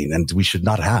 2016, and we should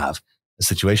not have a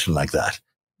situation like that.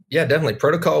 Yeah, definitely.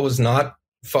 Protocol was not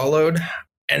followed.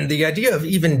 And the idea of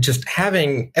even just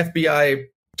having FBI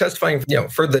testifying,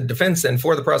 for the defense and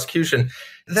for the prosecution,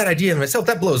 that idea in itself,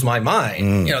 that blows my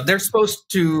mind. They're supposed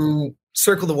to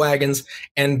circle the wagons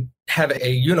and have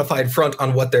a unified front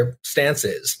on what their stance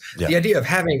is. Yeah. The idea of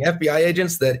having FBI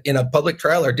agents that in a public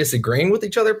trial are disagreeing with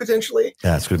each other potentially.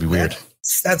 Yeah, it's going to be weird.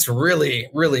 That's really,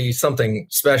 really something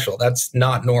special. That's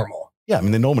not normal. Yeah, I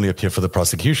mean, they normally appear for the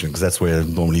prosecution because that's where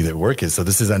normally their work is. So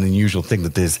this is an unusual thing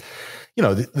that there's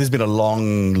been a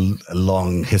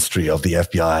long history of the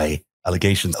FBI,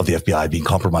 allegations of the FBI being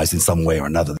compromised in some way or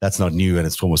another. That's not new and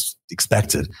it's almost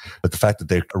expected. But the fact that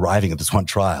they're arriving at this one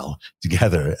trial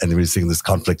together and we're seeing this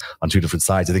conflict on two different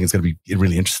sides, I think it's going to be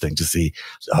really interesting to see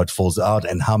how it falls out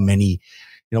and how many,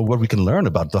 what we can learn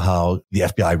about how the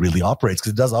FBI really operates,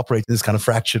 because it does operate in this kind of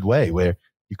fractured way where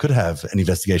you could have an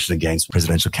investigation against a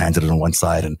presidential candidate on one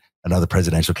side and another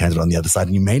presidential candidate on the other side,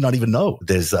 and you may not even know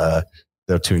there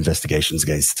are two investigations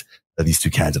against these two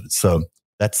candidates. So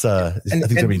that's, I think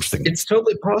it's very interesting. It's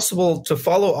totally possible to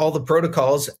follow all the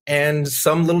protocols, and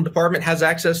some little department has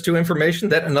access to information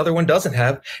that another one doesn't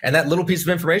have. And that little piece of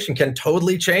information can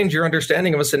totally change your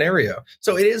understanding of a scenario.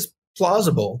 So it is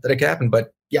plausible that it can happen.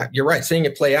 But yeah, you're right. Seeing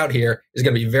it play out here is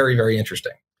going to be very, very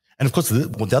interesting. And of course,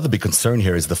 the other big concern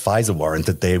here is the FISA warrant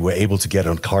that they were able to get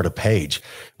on Carter Page,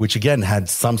 which again had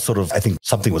some sort of, I think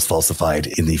something was falsified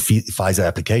in the FISA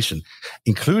application,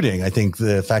 including, I think,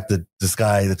 the fact that this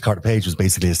guy, that Carter Page, was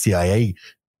basically a CIA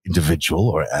individual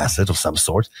or asset of some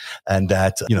sort. And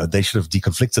that, they should have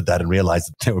deconflicted that and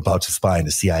realized that they were about to spy on a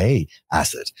CIA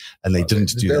asset. And they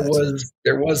didn't do that.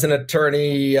 There was an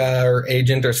attorney or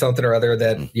agent or something or other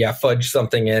that, fudged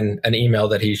something in an email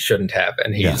that he shouldn't have.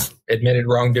 And he's admitted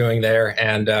wrongdoing there.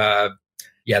 And,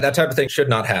 that type of thing should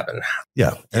not happen.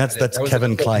 Yeah. And that's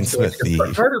Kevin Klein-Smith.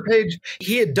 Carter Page,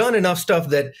 he had done enough stuff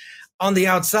that on the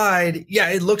outside,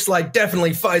 it looks like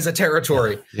definitely FISA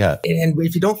territory. Yeah. And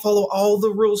if you don't follow all the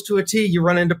rules to a T, you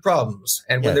run into problems.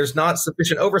 And when there's not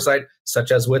sufficient oversight,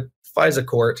 such as with FISA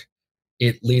court,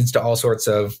 it leads to all sorts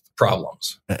of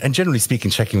problems. And generally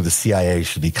speaking, checking with the CIA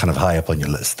should be kind of high up on your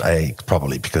list,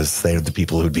 probably because they're the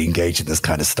people who'd be engaged in this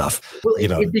kind of stuff. Well,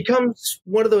 it becomes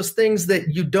one of those things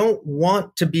that you don't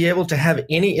want to be able to have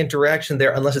any interaction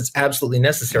there unless it's absolutely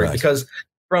necessary. Right. Because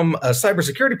from a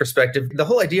cybersecurity perspective, the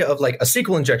whole idea of like a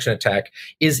SQL injection attack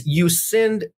is you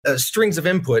send strings of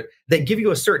input that give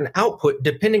you a certain output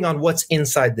depending on what's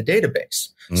inside the database.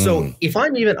 So if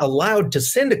I'm even allowed to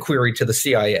send a query to the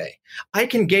CIA, I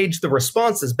can gauge the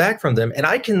responses back from them, and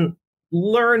I can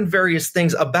learn various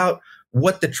things about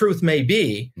what the truth may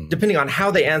be, depending on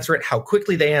how they answer it, how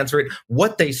quickly they answer it,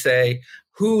 what they say,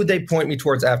 who they point me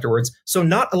towards afterwards. So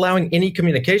not allowing any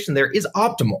communication there is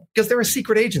optimal because they're a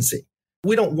secret agency.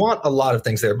 We don't want a lot of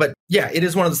things there. But it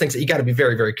is one of those things that you got to be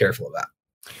very, very careful about.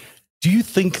 Do you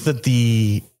think that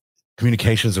the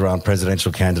communications around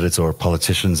presidential candidates or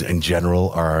politicians in general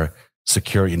are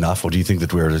secure enough? Or do you think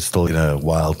that we're still in a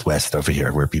wild west over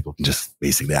here where people can just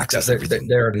basically access everything?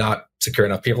 They're not secure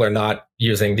enough. People are not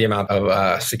using the amount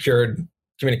of secured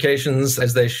communications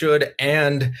as they should.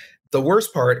 And the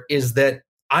worst part is that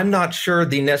I'm not sure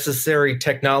the necessary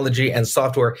technology and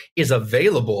software is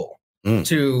available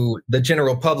to the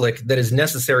general public that is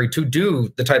necessary to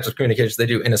do the types of communications they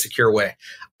do in a secure way.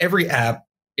 Every app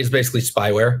is basically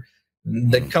spyware.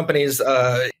 The companies,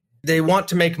 they want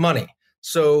to make money.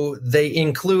 So they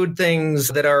include things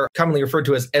that are commonly referred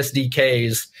to as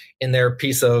SDKs in their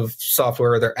piece of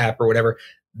software or their app or whatever.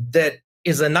 That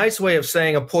is a nice way of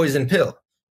saying a poison pill.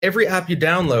 Every app you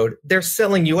download, they're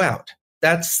selling you out.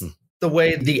 That's the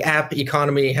way the app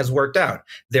economy has worked out.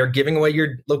 They're giving away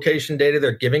your location data.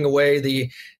 They're giving away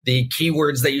the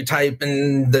keywords that you type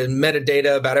and the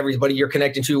metadata about everybody you're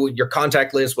connecting to, your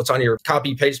contact list, what's on your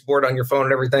copy paste board on your phone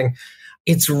and everything.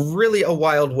 It's really a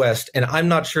wild west. And I'm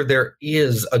not sure there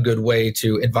is a good way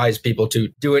to advise people to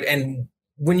do it. And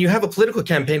when you have a political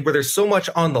campaign where there's so much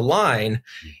on the line,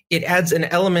 it adds an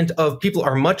element of people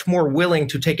are much more willing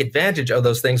to take advantage of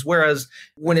those things. Whereas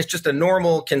when it's just a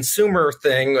normal consumer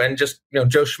thing and just,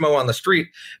 Joe Schmo on the street,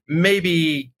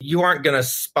 maybe you aren't going to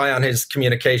spy on his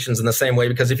communications in the same way,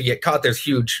 because if you get caught, there's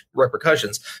huge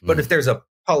repercussions. But if there's a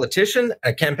politician,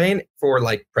 a campaign for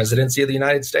like presidency of the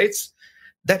United States,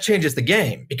 that changes the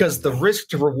game because the risk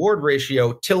to reward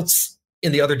ratio tilts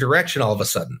in the other direction all of a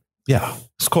sudden. Yeah,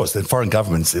 of course. And foreign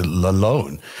governments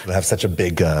alone have such a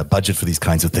big budget for these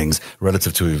kinds of things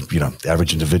relative to, the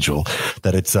average individual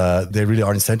that it's they really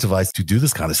are incentivized to do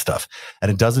this kind of stuff.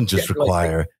 And it doesn't just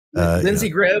require... Lindsey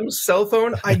Graham's cell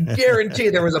phone, I guarantee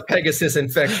there was a Pegasus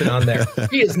infection on there.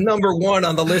 He is number one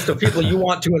on the list of people you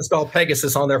want to install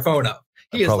Pegasus on their phone of.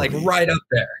 He is like right up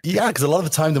there. Yeah, because a lot of the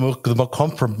time, the more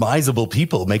compromisable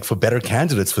people make for better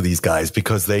candidates for these guys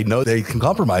because they know they can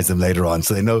compromise them later on.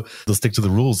 So they know they'll stick to the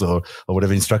rules or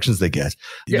whatever instructions they get.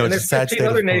 And there's 15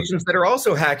 other nations that are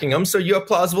also hacking them. So you have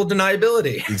plausible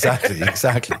deniability. Exactly.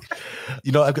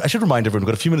 I should remind everyone,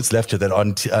 we've got a few minutes left here that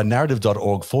on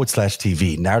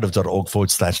narrative.org/TV,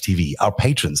 narrative.org/TV, our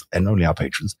patrons, and only our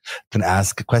patrons, can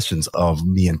ask questions of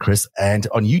me and Chris. And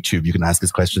on YouTube, you can ask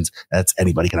us questions. That's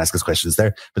anybody can ask us questions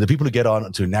there. But the people who get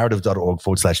on to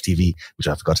narrative.org/TV, which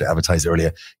I forgot to advertise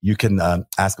earlier, you can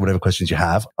ask whatever questions you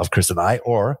have of Chris and I,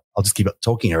 or I'll just keep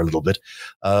talking here a little bit.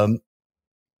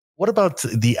 What about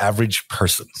the average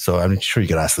person? So I'm sure you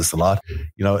get asked this a lot.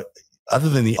 Other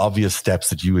than the obvious steps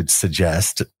that you would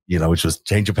suggest, which was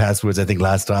change your passwords, I think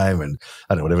last time, and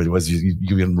I don't know, whatever it was,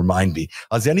 you can remind me.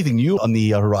 Is there anything new on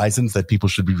the horizons that people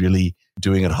should be really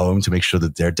doing at home to make sure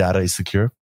that their data is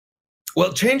secure?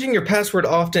 Well, changing your password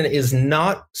often is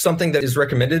not something that is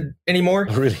recommended anymore.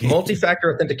 Really?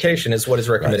 Multi-factor authentication is what is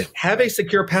recommended. Right. Have a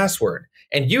secure password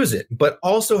and use it, but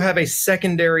also have a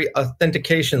secondary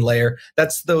authentication layer.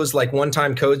 That's those like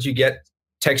one-time codes you get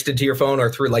texted to your phone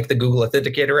or through like the Google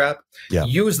Authenticator app. Yeah.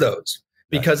 Use those.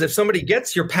 Because if somebody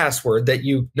gets your password that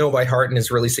you know by heart and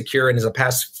is really secure and is a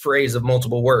passphrase of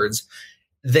multiple words,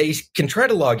 they can try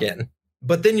to log in.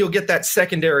 But then you'll get that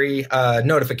secondary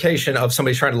notification of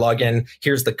somebody trying to log in.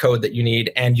 Here's the code that you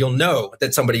need. And you'll know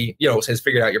that somebody, has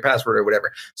figured out your password or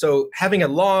whatever. So having a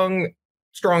long,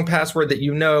 strong password that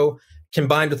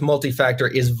combined with multi-factor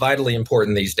is vitally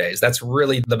important these days. That's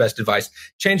really the best advice.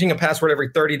 Changing a password every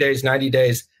 30 days, 90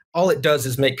 days, all it does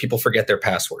is make people forget their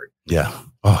password. Yeah.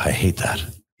 Oh, I hate that.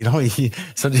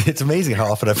 So it's amazing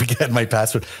how often I forget my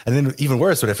password. And then even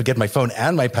worse, when I forget my phone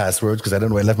and my password because I don't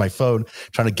know where I left my phone,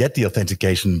 trying to get the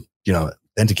authentication,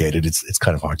 authenticated, it's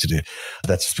kind of hard to do.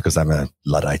 That's just because I'm a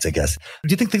Luddite, I guess. Do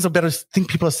you think things are better? Do you think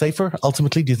people are safer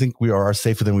ultimately? Do you think we are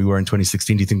safer than we were in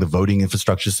 2016? Do you think the voting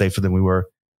infrastructure is safer than we were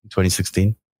in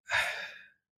 2016?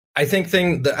 I think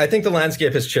the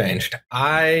landscape has changed.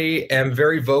 I am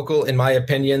very vocal in my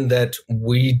opinion that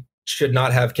we should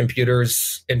not have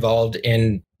computers involved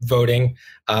in voting.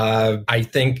 I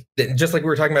think that just like we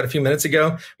were talking about a few minutes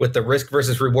ago with the risk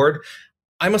versus reward,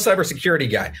 I'm a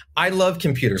cybersecurity guy. I love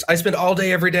computers. I spend all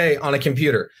day, every day on a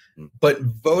computer. But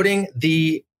voting,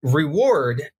 the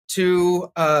reward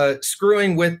to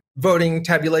screwing with voting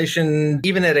tabulation,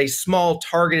 even at a small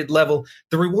targeted level,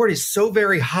 the reward is so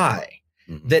very high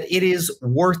that it is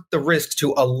worth the risk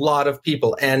to a lot of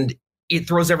people. And it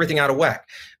throws everything out of whack.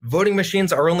 Voting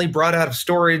machines are only brought out of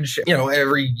storage,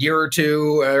 every year or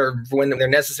two or when they're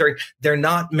necessary. They're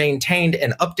not maintained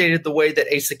and updated the way that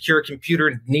a secure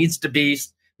computer needs to be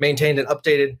maintained and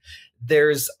updated.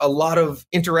 There's a lot of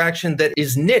interaction that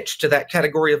is niche to that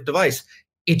category of device.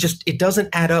 It doesn't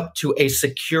add up to a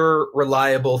secure,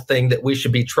 reliable thing that we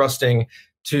should be trusting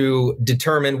to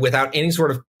determine without any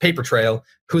sort of paper trail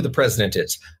who the president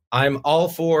is. I'm all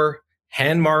for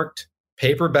hand-marked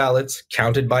paper ballots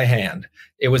counted by hand.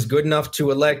 It was good enough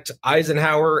to elect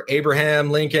Eisenhower,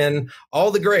 Abraham Lincoln, all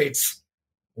the greats.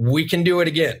 We can do it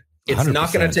again. It's 100%.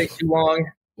 Not going to take too long.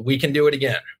 We can do it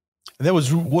again. And there was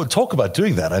talk about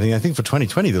doing that. I think for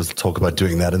 2020, there was talk about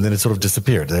doing that, and then it sort of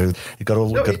disappeared. It got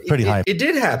pretty high. It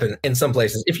did happen in some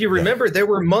places. If you remember, there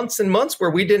were months and months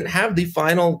where we didn't have the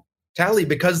final tally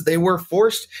because they were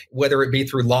forced, whether it be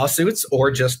through lawsuits or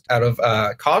just out of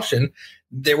caution,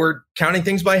 they were counting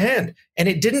things by hand. And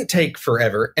it didn't take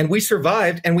forever. And we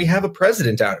survived, and we have a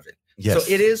president out of it. Yes.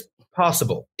 So it is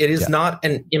possible. It is not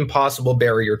an impossible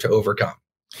barrier to overcome.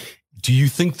 Do you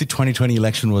think the 2020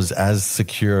 election was as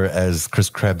secure as Chris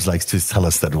Krebs likes to tell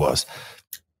us that it was?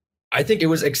 I think it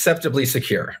was acceptably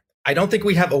secure. I don't think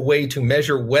we have a way to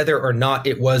measure whether or not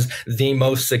it was the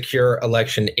most secure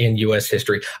election in U.S.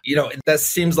 history. That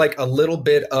seems like a little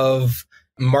bit of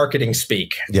marketing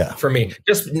speak for me.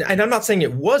 And I'm not saying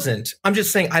it wasn't. I'm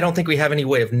just saying I don't think we have any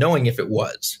way of knowing if it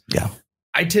was. Yeah.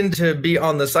 I tend to be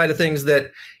on the side of things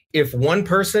that if one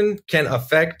person can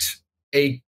affect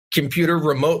a computer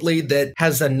remotely that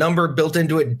has a number built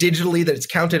into it digitally that it's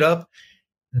counted up,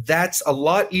 that's a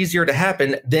lot easier to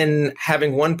happen than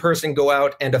having one person go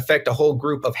out and affect a whole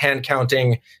group of hand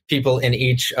counting people in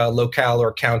each locale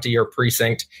or county or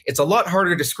precinct. It's a lot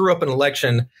harder to screw up an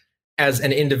election as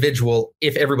an individual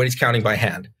if everybody's counting by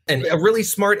hand. And a really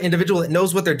smart individual that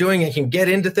knows what they're doing and can get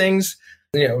into things,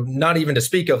 not even to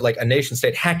speak of like a nation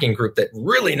state hacking group that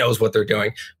really knows what they're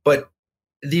doing, but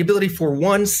the ability for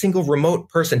one single remote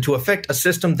person to affect a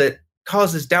system that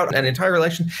causes doubt in an entire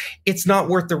election, it's not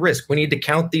worth the risk. We need to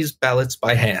count these ballots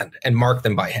by hand and mark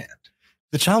them by hand.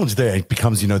 The challenge there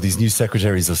becomes, these new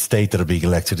secretaries of state that are being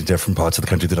elected in different parts of the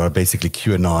country that are basically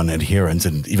QAnon adherents,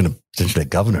 and even potentially a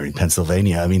governor in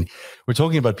Pennsylvania. I mean, we're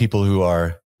talking about people who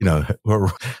are, who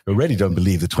already don't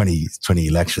believe the 2020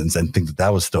 elections and think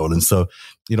that was stolen. So,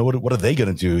 what are they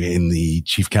going to do in the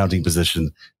chief counting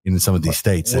position in some of these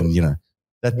states? And,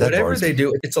 whatever they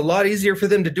do, it's a lot easier for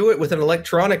them to do it with an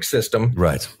electronic system.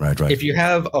 Right. If you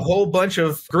have a whole bunch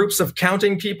of groups of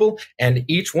counting people and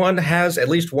each one has at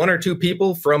least one or two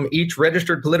people from each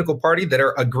registered political party that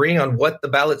are agreeing on what the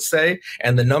ballots say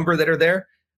and the number that are there,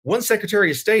 one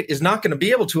Secretary of State is not going to be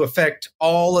able to affect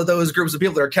all of those groups of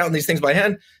people that are counting these things by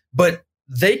hand, but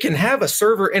they can have a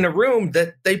server in a room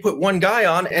that they put one guy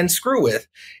on and screw with.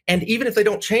 And even if they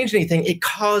don't change anything, it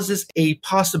causes a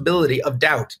possibility of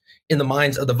doubt in the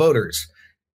minds of the voters.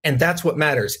 And that's what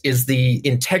matters, is the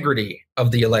integrity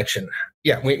of the election.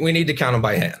 Yeah, we need to count them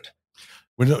by hand.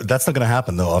 That's not going to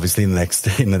happen, though, obviously, in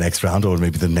the next round, or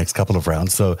maybe the next couple of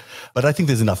rounds. So, but I think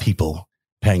there's enough people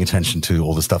paying attention to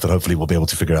all the stuff that hopefully we'll be able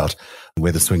to figure out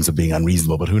where the swings are being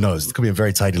unreasonable. But who knows? It could be a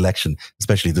very tight election,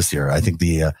 especially this year. I think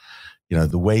the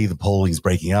way the polling is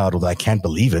breaking out, although I can't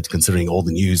believe it considering all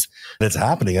the news that's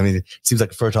happening. I mean, it seems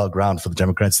like a fertile ground for the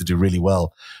Democrats to do really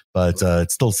well, but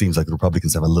it still seems like the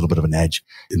Republicans have a little bit of an edge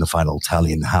in the final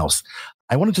tally in the House.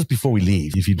 I want to just, before we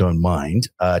leave, if you don't mind,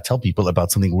 tell people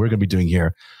about something we're going to be doing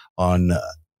here on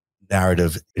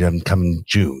Narrative come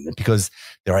June, because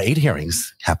there are 8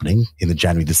 hearings happening in the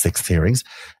January the 6th hearings,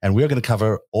 and we're going to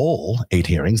cover all 8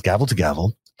 hearings, gavel to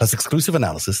gavel, plus exclusive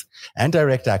analysis and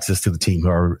direct access to the team who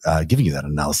are giving you that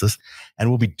analysis. And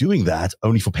we'll be doing that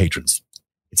only for patrons.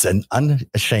 It's an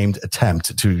unashamed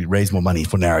attempt to raise more money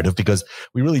for Narrative, because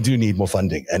we really do need more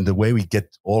funding. And the way we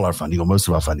get all our funding, or most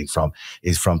of our funding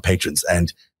is from patrons.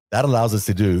 And that allows us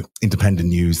to do independent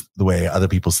news the way other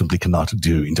people simply cannot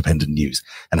do independent news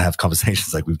and have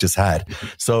conversations like we've just had.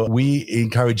 So we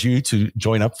encourage you to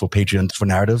join up for Patreon, for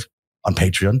Narrative on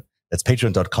Patreon. That's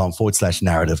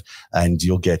patreon.com/narrative. And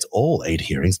you'll get all 8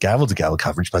 hearings, gavel to gavel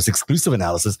coverage, plus exclusive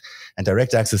analysis and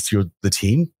direct access to the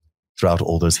team throughout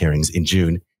all those hearings in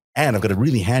June. And I've got a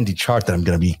really handy chart that I'm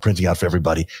going to be printing out for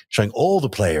everybody, showing all the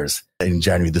players in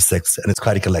January the 6th. And it's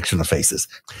quite a collection of faces.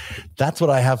 That's what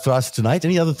I have for us tonight.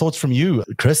 Any other thoughts from you,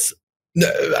 Chris? No,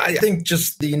 I think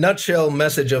just the nutshell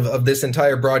message of this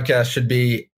entire broadcast should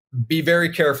be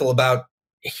very careful about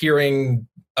hearing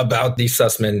about the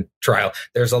Sussman trial.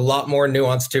 There's a lot more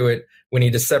nuance to it. We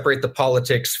need to separate the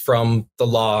politics from the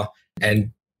law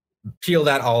and peel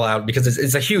that all out, because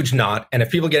it's a huge knot. And if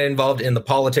people get involved in the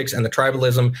politics and the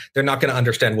tribalism, they're not going to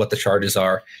understand what the charges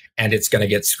are, and it's going to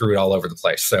get screwed all over the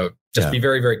place. So just be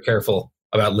very, very careful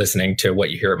about listening to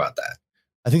what you hear about that.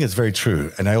 I think it's very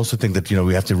true. And I also think that,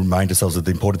 we have to remind ourselves that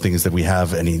the important thing is that we have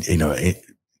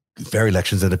fair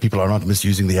elections, and that people are not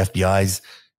misusing the FBI's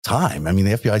time. I mean,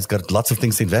 the FBI's got lots of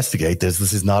things to investigate.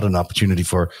 This is not an opportunity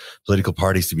for political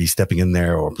parties to be stepping in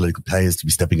there, or political players to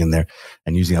be stepping in there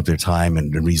and using up their time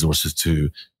and resources to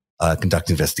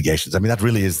conduct investigations. I mean, that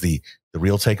really is the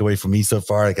real takeaway for me so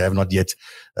far. Like, I have not yet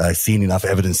seen enough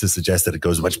evidence to suggest that it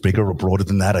goes much bigger or broader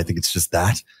than that. I think it's just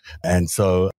that. And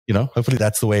so, hopefully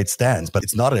that's the way it stands. But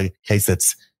it's not a case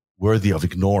that's worthy of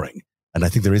ignoring. And I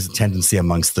think there is a tendency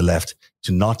amongst the left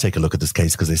to not take a look at this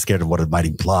case because they're scared of what it might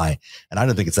imply. And I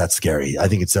don't think it's that scary. I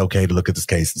think it's okay to look at this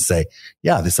case and say,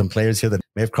 yeah, there's some players here that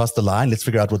may have crossed the line. Let's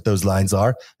figure out what those lines are,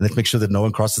 and let's make sure that no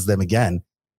one crosses them again.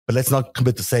 But let's not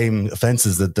commit the same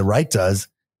offenses that the right does,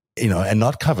 and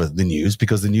not cover the news,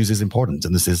 because the news is important.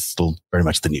 And this is still very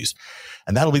much the news.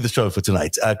 And that'll be the show for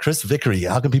tonight. Chris Vickery,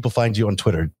 how can people find you on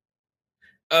Twitter?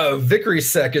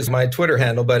 VickerySec is my Twitter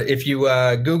handle, but if you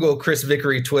Google Chris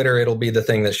Vickery Twitter, it'll be the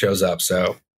thing that shows up.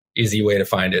 So easy way to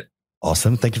find it.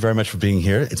 Awesome. Thank you very much for being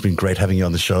here. It's been great having you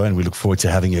on the show, and we look forward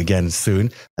to having you again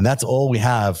soon. And that's all we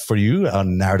have for you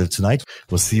on Narrative tonight.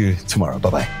 We'll see you tomorrow.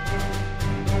 Bye-bye.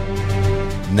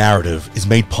 Narrative is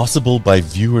made possible by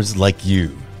viewers like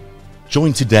you.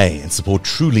 Join today and support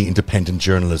truly independent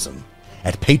journalism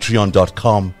at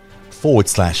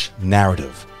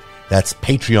patreon.com/narrative. That's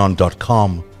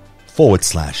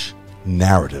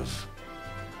patreon.com/narrative.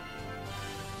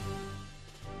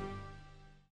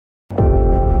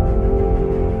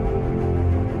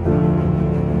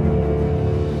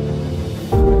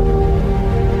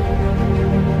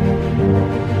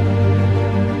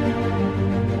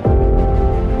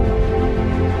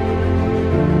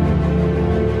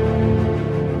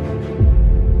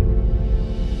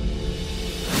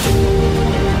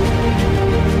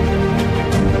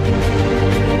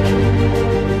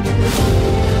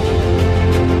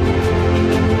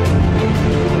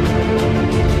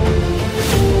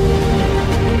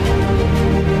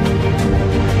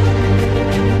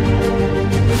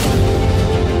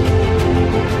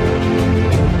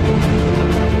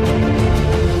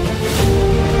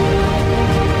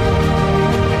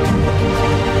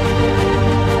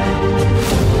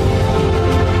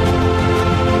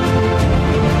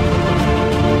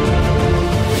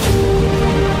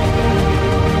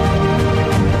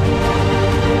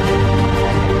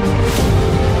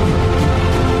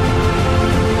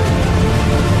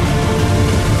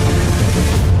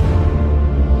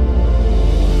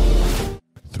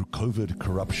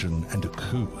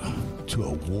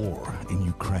 war in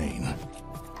Ukraine.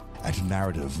 At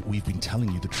Narrative, we've been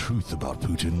telling you the truth about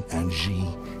Putin and Xi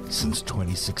since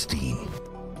 2016.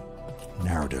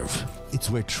 Narrative, it's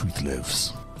where truth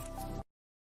lives.